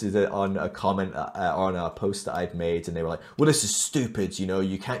someone posted it on a comment on a post that I'd made, and they were like, well, this is stupid,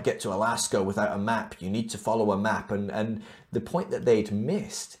 you can't get to Alaska without a map, you need to follow a map. And the point that they'd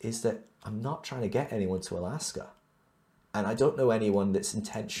missed is that I'm not trying to get anyone to Alaska. And I don't know anyone that's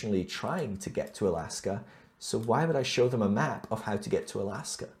intentionally trying to get to Alaska. So why would I show them a map of how to get to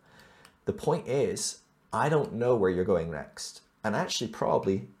Alaska? The point is, I don't know where you're going next. And actually,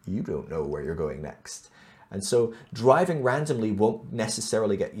 probably, you don't know where you're going next. And so driving randomly won't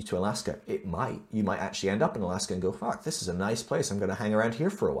necessarily get you to Alaska. It might. You might actually end up in Alaska and go, fuck, this is a nice place. I'm going to hang around here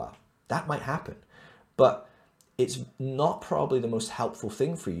for a while. That might happen. But it's not probably the most helpful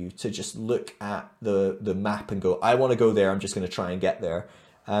thing for you to just look at the map and go, I want to go there. I'm just going to try and get there.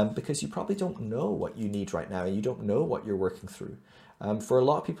 Because you probably don't know what you need right now, and you don't know what you're working through. For a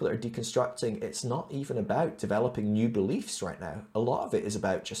lot of people that are deconstructing, it's not even about developing new beliefs right now. A lot of it is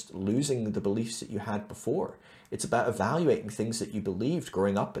about just losing the beliefs that you had before. It's about evaluating things that you believed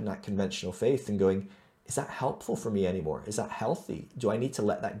growing up in that conventional faith and going, is that helpful for me anymore? Is that healthy? Do I need to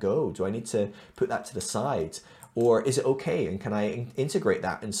let that go? Do I need to put that to the side? Or is it okay? And can I integrate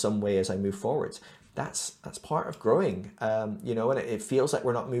that in some way as I move forward? That's part of growing, and it feels like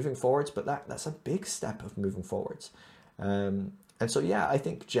we're not moving forwards, but that's a big step of moving forwards. And so, yeah, I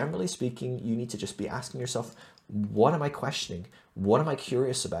think generally speaking, you need to just be asking yourself, what am I questioning? What am I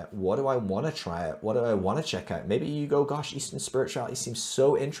curious about? What do I want to try out? What do I want to check out? Maybe you go, gosh, Eastern spirituality seems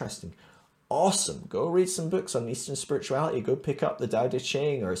so interesting. Awesome. Go read some books on Eastern spirituality. Go pick up the Tao Te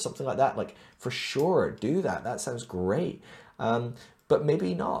Ching or something like that. Like, for sure, do that. That sounds great. But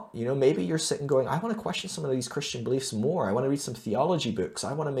maybe not. Maybe you're sitting going, I want to question some of these Christian beliefs more. I want to read some theology books.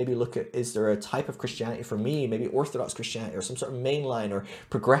 I want to maybe look at, is there a type of Christianity for me? Maybe Orthodox Christianity or some sort of mainline or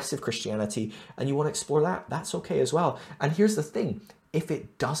progressive Christianity. And you want to explore that. That's okay as well. And here's the thing. If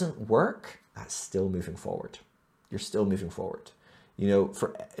it doesn't work, that's still moving forward. You're still moving forward.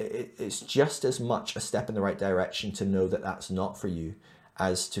 It's just as much a step in the right direction to know that that's not for you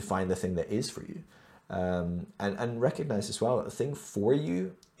as to find the thing that is for you. And recognize as well that the thing for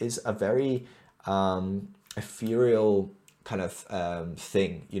you is a very ethereal kind of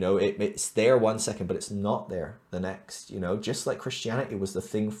thing. It's there one second, but it's not there the next. Just like Christianity was the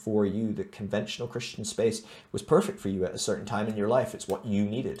thing for you, the conventional Christian space was perfect for you at a certain time in your life. It's what you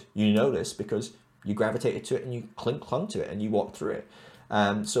needed. You know this because you gravitated to it and you clung to it and you walked through it.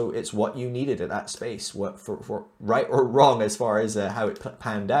 So it's what you needed at that space. What for right or wrong as far as how it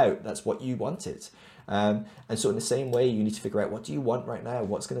panned out, that's what you wanted. And so in the same way, you need to figure out, what do you want right now?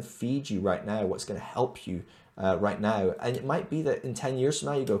 What's going to feed you right now? What's going to help you right now? And it might be that in 10 years from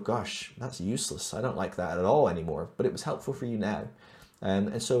now, you go, gosh, that's useless. I don't like that at all anymore, but it was helpful for you now.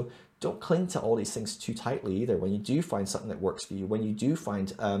 And so don't cling to all these things too tightly either. When you do find something that works for you, when you do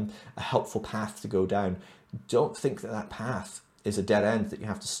find a helpful path to go down, don't think that that path is a dead end that you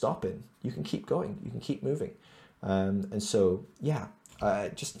have to stop in. You can keep going, you can keep moving. And so, yeah,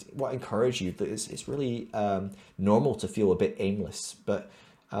 just what I encourage you, that it's really normal to feel a bit aimless, but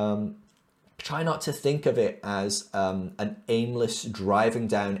try not to think of it as an aimless driving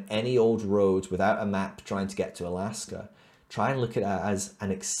down any old road without a map trying to get to Alaska. Try and look at it as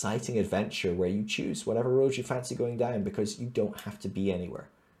an exciting adventure where you choose whatever road you fancy going down, because you don't have to be anywhere.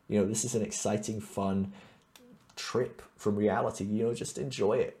 You know, this is an exciting, fun trip from reality. You know, just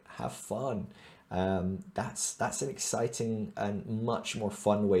enjoy it, have fun. That's an exciting and much more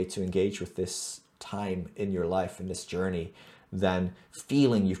fun way to engage with this time in your life, in this journey, than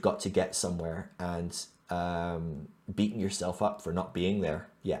feeling you've got to get somewhere and beating yourself up for not being there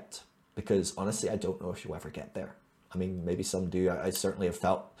yet. Because honestly, I don't know if you'll ever get there. I mean, maybe some do. I certainly have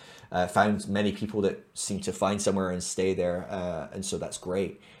found many people that seem to find somewhere and stay there, and so that's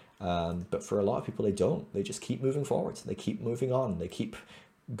great. But for a lot of people, they don't. They just keep moving forward. They keep moving on. They keep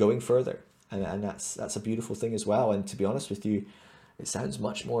going further, and that's a beautiful thing as well. And to be honest with you, it sounds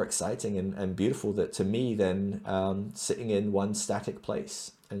much more exciting and beautiful to me than sitting in one static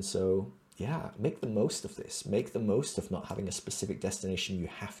place. And so, yeah, make the most of this. Make the most of not having a specific destination you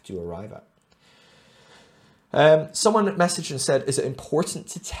have to arrive at. Someone messaged and said, is it important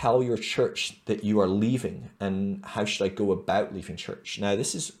to tell your church that you are leaving, and how should I go about leaving church? Now,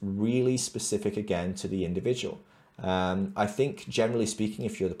 this is really specific again to the individual. I think generally speaking,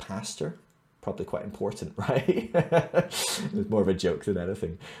 if you're the pastor, probably quite important, right? It's more of a joke than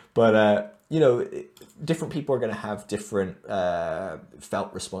anything. But, you know, different people are going to have different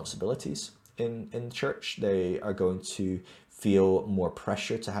felt responsibilities in church. They are going to feel more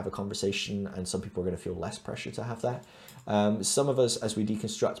pressure to have a conversation, and some people are going to feel less pressure to have that. Some of us, as we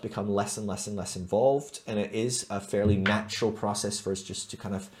deconstruct, become less and less and less involved, and it is a fairly natural process for us just to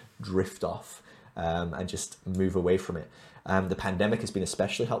kind of drift off and just move away from it. The pandemic has been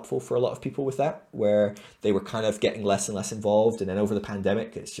especially helpful for a lot of people with that, where they were kind of getting less and less involved, and then over the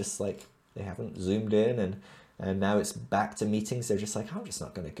pandemic, it's just like they haven't zoomed in, and now it's back to meetings. They're just like, I'm just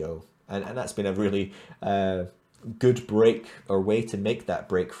not going to go. And that's been a really good break, or way to make that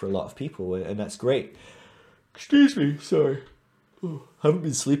break for a lot of people, and that's great. Excuse me, sorry. Haven't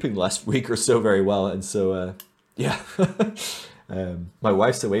been sleeping last week or so very well, and so yeah. My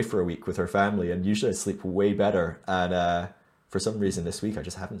wife's away for a week with her family, and usually I sleep way better, and for some reason this week I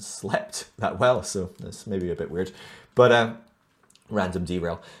just haven't slept that well, so that's maybe a bit weird, but random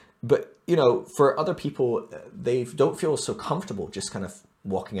derail. But you know, for other people, they don't feel so comfortable just kind of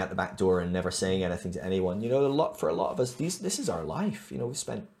walking out the back door and never saying anything to anyone. You know, for a lot of us, this is our life. You know, we've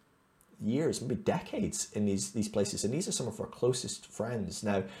spent years, maybe decades in these places, and these are some of our closest friends.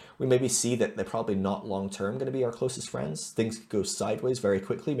 Now, we maybe see that they're probably not long-term going to be our closest friends. Things could go sideways very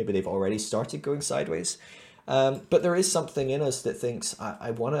quickly. Maybe they've already started going sideways. But there is something in us that thinks, I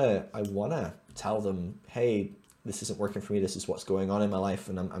wanna tell them, hey, this isn't working for me. This is what's going on in my life,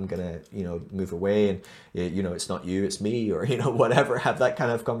 and I'm gonna, you know, move away, and you know, it's not you, it's me, or you know, whatever. Have that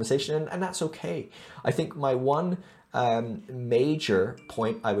kind of conversation, and that's okay. I think my one major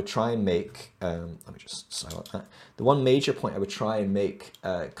point I would try and make, let me just silence that. The one major point I would try and make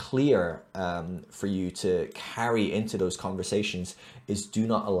clear for you to carry into those conversations is, do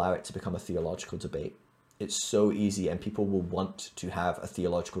not allow it to become a theological debate. It's so easy, and people will want to have a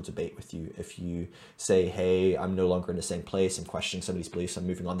theological debate with you. If you say, hey, I'm no longer in the same place, I'm questioning somebody's beliefs, I'm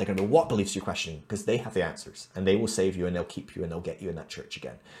moving on, they're going to know what beliefs you're questioning, because they have the answers, and they will save you, and they'll keep you, and they'll get you in that church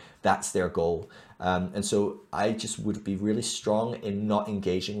again. That's their goal. And so I just would be really strong in not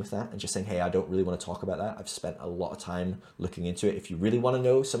engaging with that, and just saying, hey, I don't really want to talk about that. I've spent a lot of time looking into it. If you really want to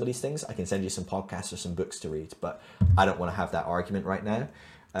know some of these things, I can send you some podcasts or some books to read, but I don't want to have that argument right now.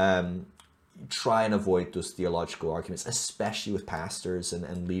 Try and avoid those theological arguments, especially with pastors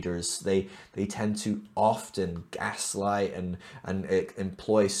and leaders. They tend to often gaslight and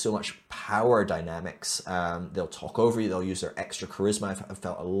employ so much power dynamics. They'll talk over you. They'll use their extra charisma. I've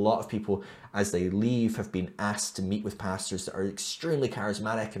felt a lot of people, as they leave, have been asked to meet with pastors that are extremely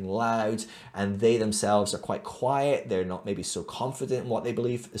charismatic and loud, and they themselves are quite quiet. They're not maybe so confident in what they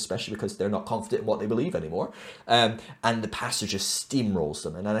believe, especially because they're not confident in what they believe anymore. And the pastor just steamrolls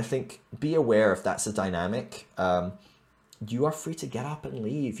them. And I think, be aware if that's a dynamic. you are free to get up and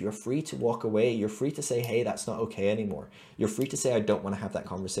leave. You're free to walk away. You're free to say, hey, that's not okay anymore. You're free to say, I don't want to have that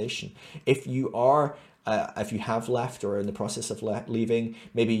conversation. If you are, if you have left or are in the process of leaving,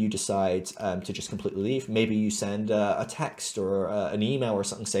 maybe you decide to just completely leave. Maybe you send a text or an email or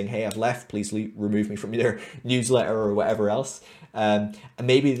something saying, hey, I've left, please remove me from your newsletter or whatever else. And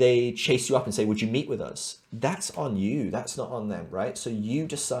maybe they chase you up and say, would you meet with us? That's on you. That's not on them, right? So you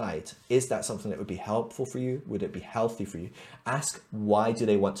decide, is that something that would be helpful for you? Would it be healthy for you? Ask, why do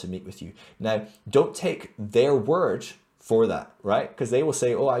they want to meet with you? Now, don't take their word for that, right? Because they will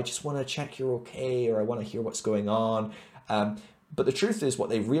say, oh, I just want to check you're okay, or I want to hear what's going on. But the truth is, what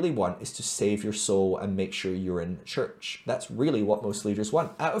they really want is to save your soul and make sure you're in church. That's really what most leaders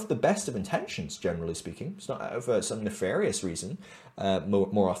want, out of the best of intentions, generally speaking. It's not out of some nefarious reason,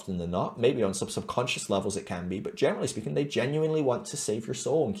 more often than not. Maybe on some subconscious levels it can be, but generally speaking, they genuinely want to save your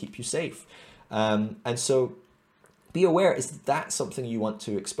soul and keep you safe. And so be aware, is that something you want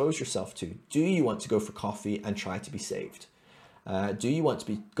to expose yourself to? Do you want to go for coffee and try to be saved? Do you want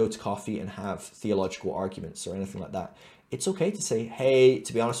to go to coffee and have theological arguments or anything like that? It's okay to say, hey,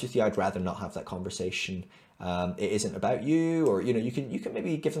 to be honest with you, I'd rather not have that conversation. It isn't about you, or, you can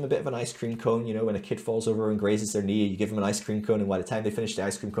maybe give them a bit of an ice cream cone. When a kid falls over and grazes their knee, you give them an ice cream cone, and by the time they finish the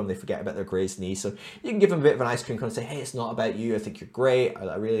ice cream cone, they forget about their grazed knee. So you can give them a bit of an ice cream cone and say, hey, it's not about you. I think you're great.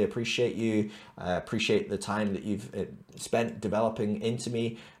 I really appreciate you. I appreciate the time that you've spent developing into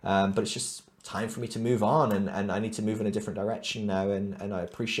me. But it's just time for me to move on, and I need to move in a different direction now. And I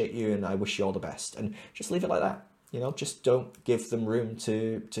appreciate you, and I wish you all the best. And just leave it like that. Just don't give them room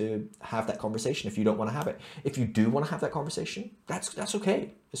to have that conversation if you don't want to have it. If you do want to have that conversation, that's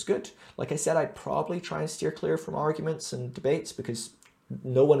okay. It's good. Like I said, I'd probably try and steer clear from arguments and debates, because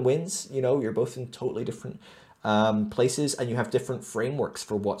no one wins. You're both in totally different places, and you have different frameworks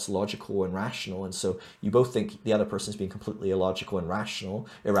for what's logical and rational. And so you both think the other person's being completely illogical and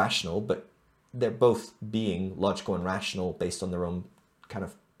irrational, but they're both being logical and rational based on their own kind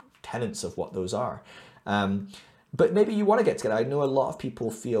of tenets of what those are. But maybe you want to get together. I know a lot of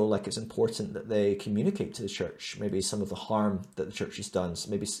people feel like it's important that they communicate to the church, maybe some of the harm that the church has done. So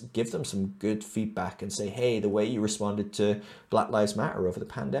maybe give them some good feedback and say, hey, the way you responded to Black Lives Matter over the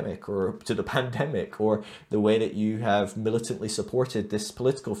pandemic, or to the pandemic, or the way that you have militantly supported this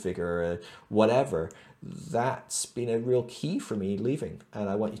political figure, or whatever, that's been a real key for me leaving. And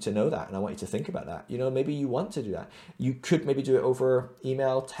I want you to know that, and I want you to think about that. Maybe you want to do that. You could maybe do it over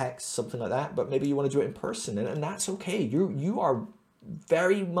email, text, something like that, but maybe you want to do it in person, and that's okay. You are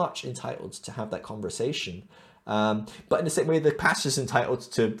very much entitled to have that conversation. But in the same way, the pastor's entitled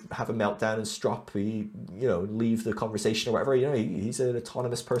to have a meltdown and leave the conversation or whatever. He's an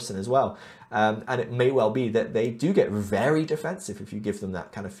autonomous person as well. And it may well be that they do get very defensive if you give them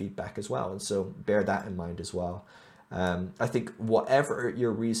that kind of feedback as well. And so bear that in mind as well. I think whatever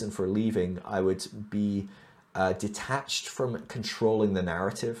your reason for leaving, I would be detached from controlling the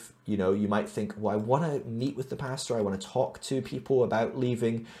narrative. You might think, well, I want to meet with the pastor. I want to talk to people about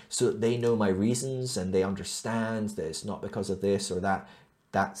leaving so that they know my reasons and they understand that it's not because of this or that.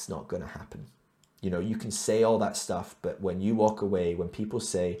 That's not going to happen. You can say all that stuff, but when you walk away, when people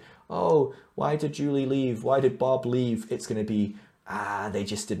say, oh, why did Julie leave? Why did Bob leave? It's going to be, they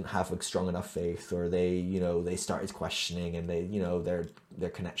just didn't have a strong enough faith, or they started questioning, and their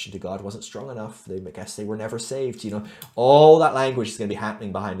connection to God wasn't strong enough. I guess they were never saved. All that language is going to be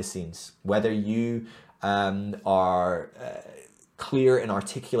happening behind the scenes, whether you are clear and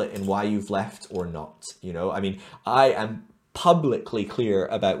articulate in why you've left or not. I am publicly clear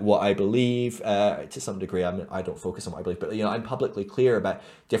about what I believe to some degree. I don't focus on what I believe, but I'm publicly clear about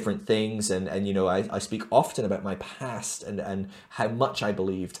different things, and I speak often about my past and how much I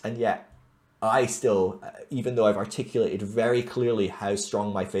believed, and yet I still, even though I've articulated very clearly how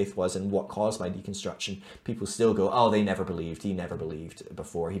strong my faith was and what caused my deconstruction, people still go, oh, they never believed. He never believed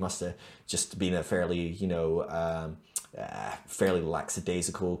before. He must have just been a fairly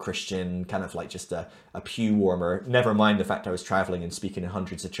lackadaisical Christian, kind of like just a pew warmer. Never mind the fact I was traveling and speaking in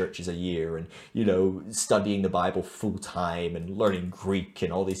hundreds of churches a year, and studying the Bible full time and learning Greek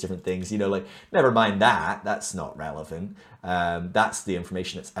and all these different things. Never mind that. That's not relevant. That's the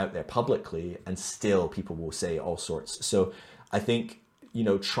information that's out there publicly, and still people will say all sorts. So I think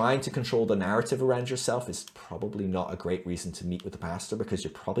trying to control the narrative around yourself is probably not a great reason to meet with the pastor, because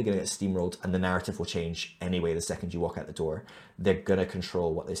you're probably going to get steamrolled, and the narrative will change anyway the second you walk out the door. They're going to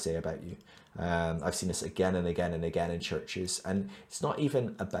control what they say about you. I've seen this again and again and again in churches, and it's not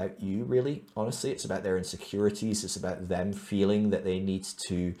even about you, really. Honestly, it's about their insecurities. It's about them feeling that they need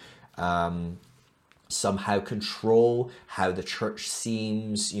to somehow control how the church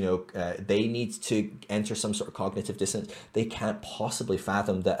seems, they need to enter some sort of cognitive dissonance. They can't possibly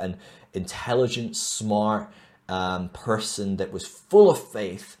fathom that an intelligent, smart person that was full of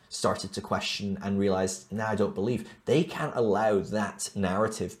faith started to question and realized, I don't believe. They can't allow that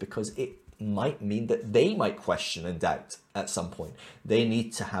narrative because it might mean that they might question and doubt at some point. They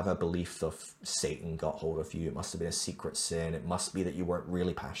need to have a belief of Satan got hold of you. It must have been a secret sin. It must be that you weren't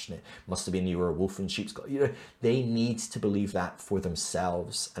really passionate. It must have been you were a wolf in sheep's clothing. They need to believe that for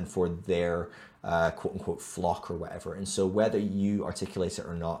themselves and for their quote unquote flock or whatever. And so whether you articulate it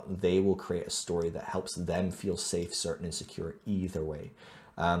or not, they will create a story that helps them feel safe, certain, and secure either way.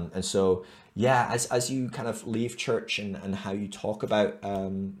 And so, as you kind of leave church and how you talk about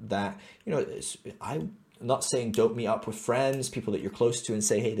that, I'm not saying don't meet up with friends, people that you're close to, and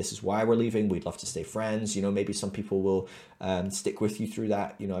say, hey, this is why we're leaving. We'd love to stay friends. Maybe some people will stick with you through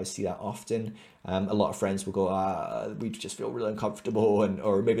that. I see that often. A lot of friends will go, we just feel really uncomfortable,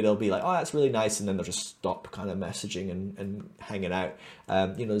 or maybe they'll be like, oh, that's really nice, and then they'll just stop kind of messaging and hanging out.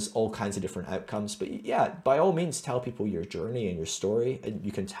 There's all kinds of different outcomes, but yeah, by all means, tell people your journey and your story, and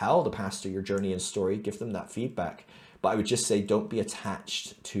you can tell the pastor your journey and story, give them that feedback. But I would just say, don't be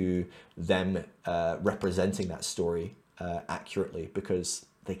attached to them representing that story accurately, because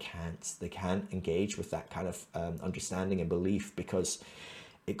they can't engage with that kind of understanding and belief, because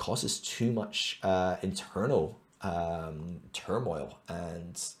it causes too much internal turmoil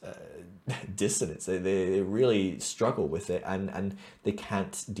and dissonance. They really struggle with it, and they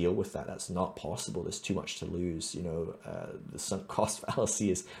can't deal with that. That's not possible. There's too much to lose. The sunk cost fallacy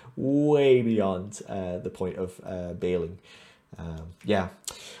is way beyond the point of bailing.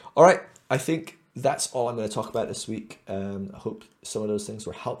 All right. I think that's all I'm going to talk about this week. I hope some of those things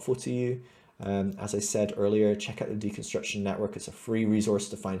were helpful to you. As I said earlier, check out the Deconstruction Network. It's a free resource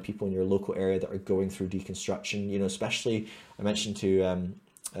to find people in your local area that are going through deconstruction. Especially I mentioned to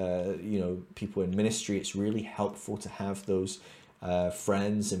people in ministry, it's really helpful to have those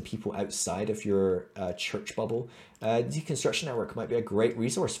friends and people outside of your church bubble. Deconstruction Network might be a great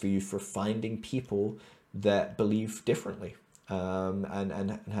resource for you for finding people that believe differently.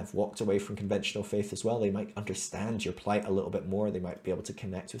 And have walked away from conventional faith as well. They might understand your plight a little bit more. They might be able to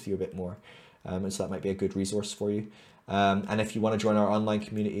connect with you a bit more. And so that might be a good resource for you. And if you want to join our online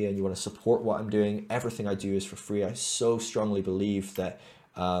community and you want to support what I'm doing, everything I do is for free. I so strongly believe that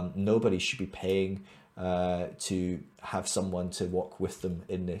nobody should be paying to have someone to walk with them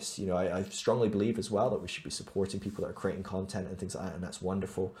in this. I strongly believe as well that we should be supporting people that are creating content and things like that, and that's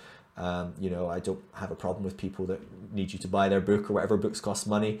wonderful. I don't have a problem with people that need you to buy their book or whatever. Books cost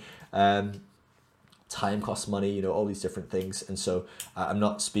money. Time costs money, all these different things. And so I'm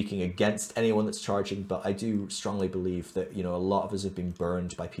not speaking against anyone that's charging, but I do strongly believe that, a lot of us have been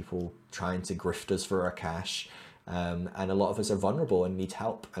burned by people trying to grift us for our cash. And a lot of us are vulnerable and need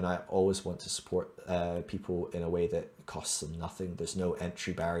help. And I always want to support people in a way that costs them nothing. There's no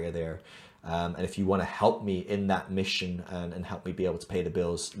entry barrier there. And if you want to help me in that mission and help me be able to pay the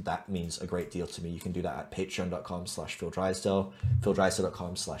bills, that means a great deal to me. You can do that at patreon.com/PhilDrysdale,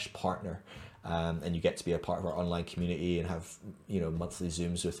 phildrysdale.com/partner. And you get to be a part of our online community and have, monthly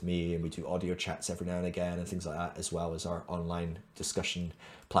Zooms with me, and we do audio chats every now and again and things like that, as well as our online discussion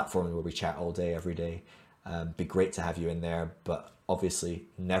platform where we chat all day, every day. Be great to have you in there, but obviously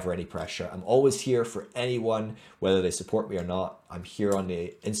never any pressure. I'm always here for anyone, whether they support me or not. I'm here on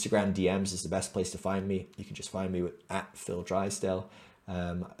the Instagram DMs is the best place to find me. You can just find me at Phil Drysdale.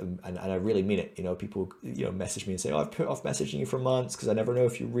 And I really mean it. People, message me and say, I've put off messaging you for months because I never know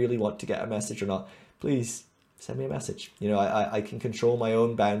if you really want to get a message or not. Please send me a message. I can control my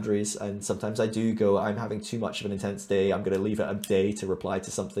own boundaries, and sometimes I do go, I'm having too much of an intense day, I'm going to leave it a day to reply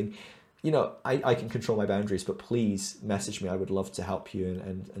to something. I can control my boundaries, but please message me. I would love to help you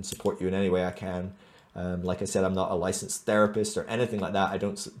and support you in any way I can. Like I said, I'm not a licensed therapist or anything like that. I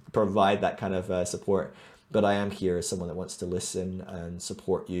don't provide that kind of support, but I am here as someone that wants to listen and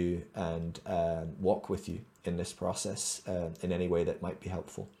support you and walk with you in this process in any way that might be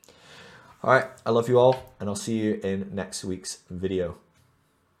helpful. All right, I love you all, and I'll see you in next week's video.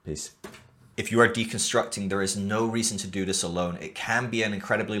 Peace. If you are deconstructing, there is no reason to do this alone. It can be an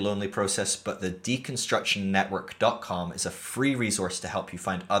incredibly lonely process, but the deconstructionnetwork.com is a free resource to help you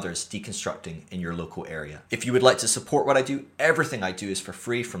find others deconstructing in your local area. If you would like to support what I do, everything I do is for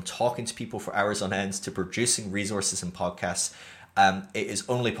free, from talking to people for hours on end to producing resources and podcasts. It is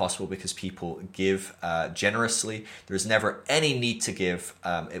only possible because people give generously. There's never any need to give.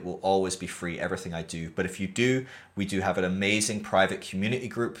 It will always be free, everything I do. But if you do, we do have an amazing private community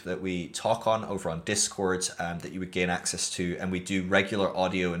group that we talk on over on Discord that you would gain access to. And we do regular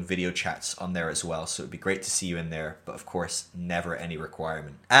audio and video chats on there as well. So it'd be great to see you in there. But of course, never any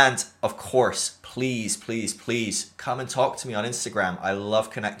requirement. And of course, please, please, please come and talk to me on Instagram. I love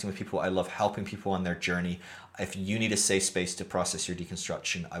connecting with people. I love helping people on their journey. If you need a safe space to process your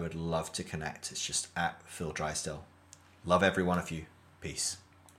deconstruction, I would love to connect. It's just at Phil Drysdale. Love every one of you. Peace.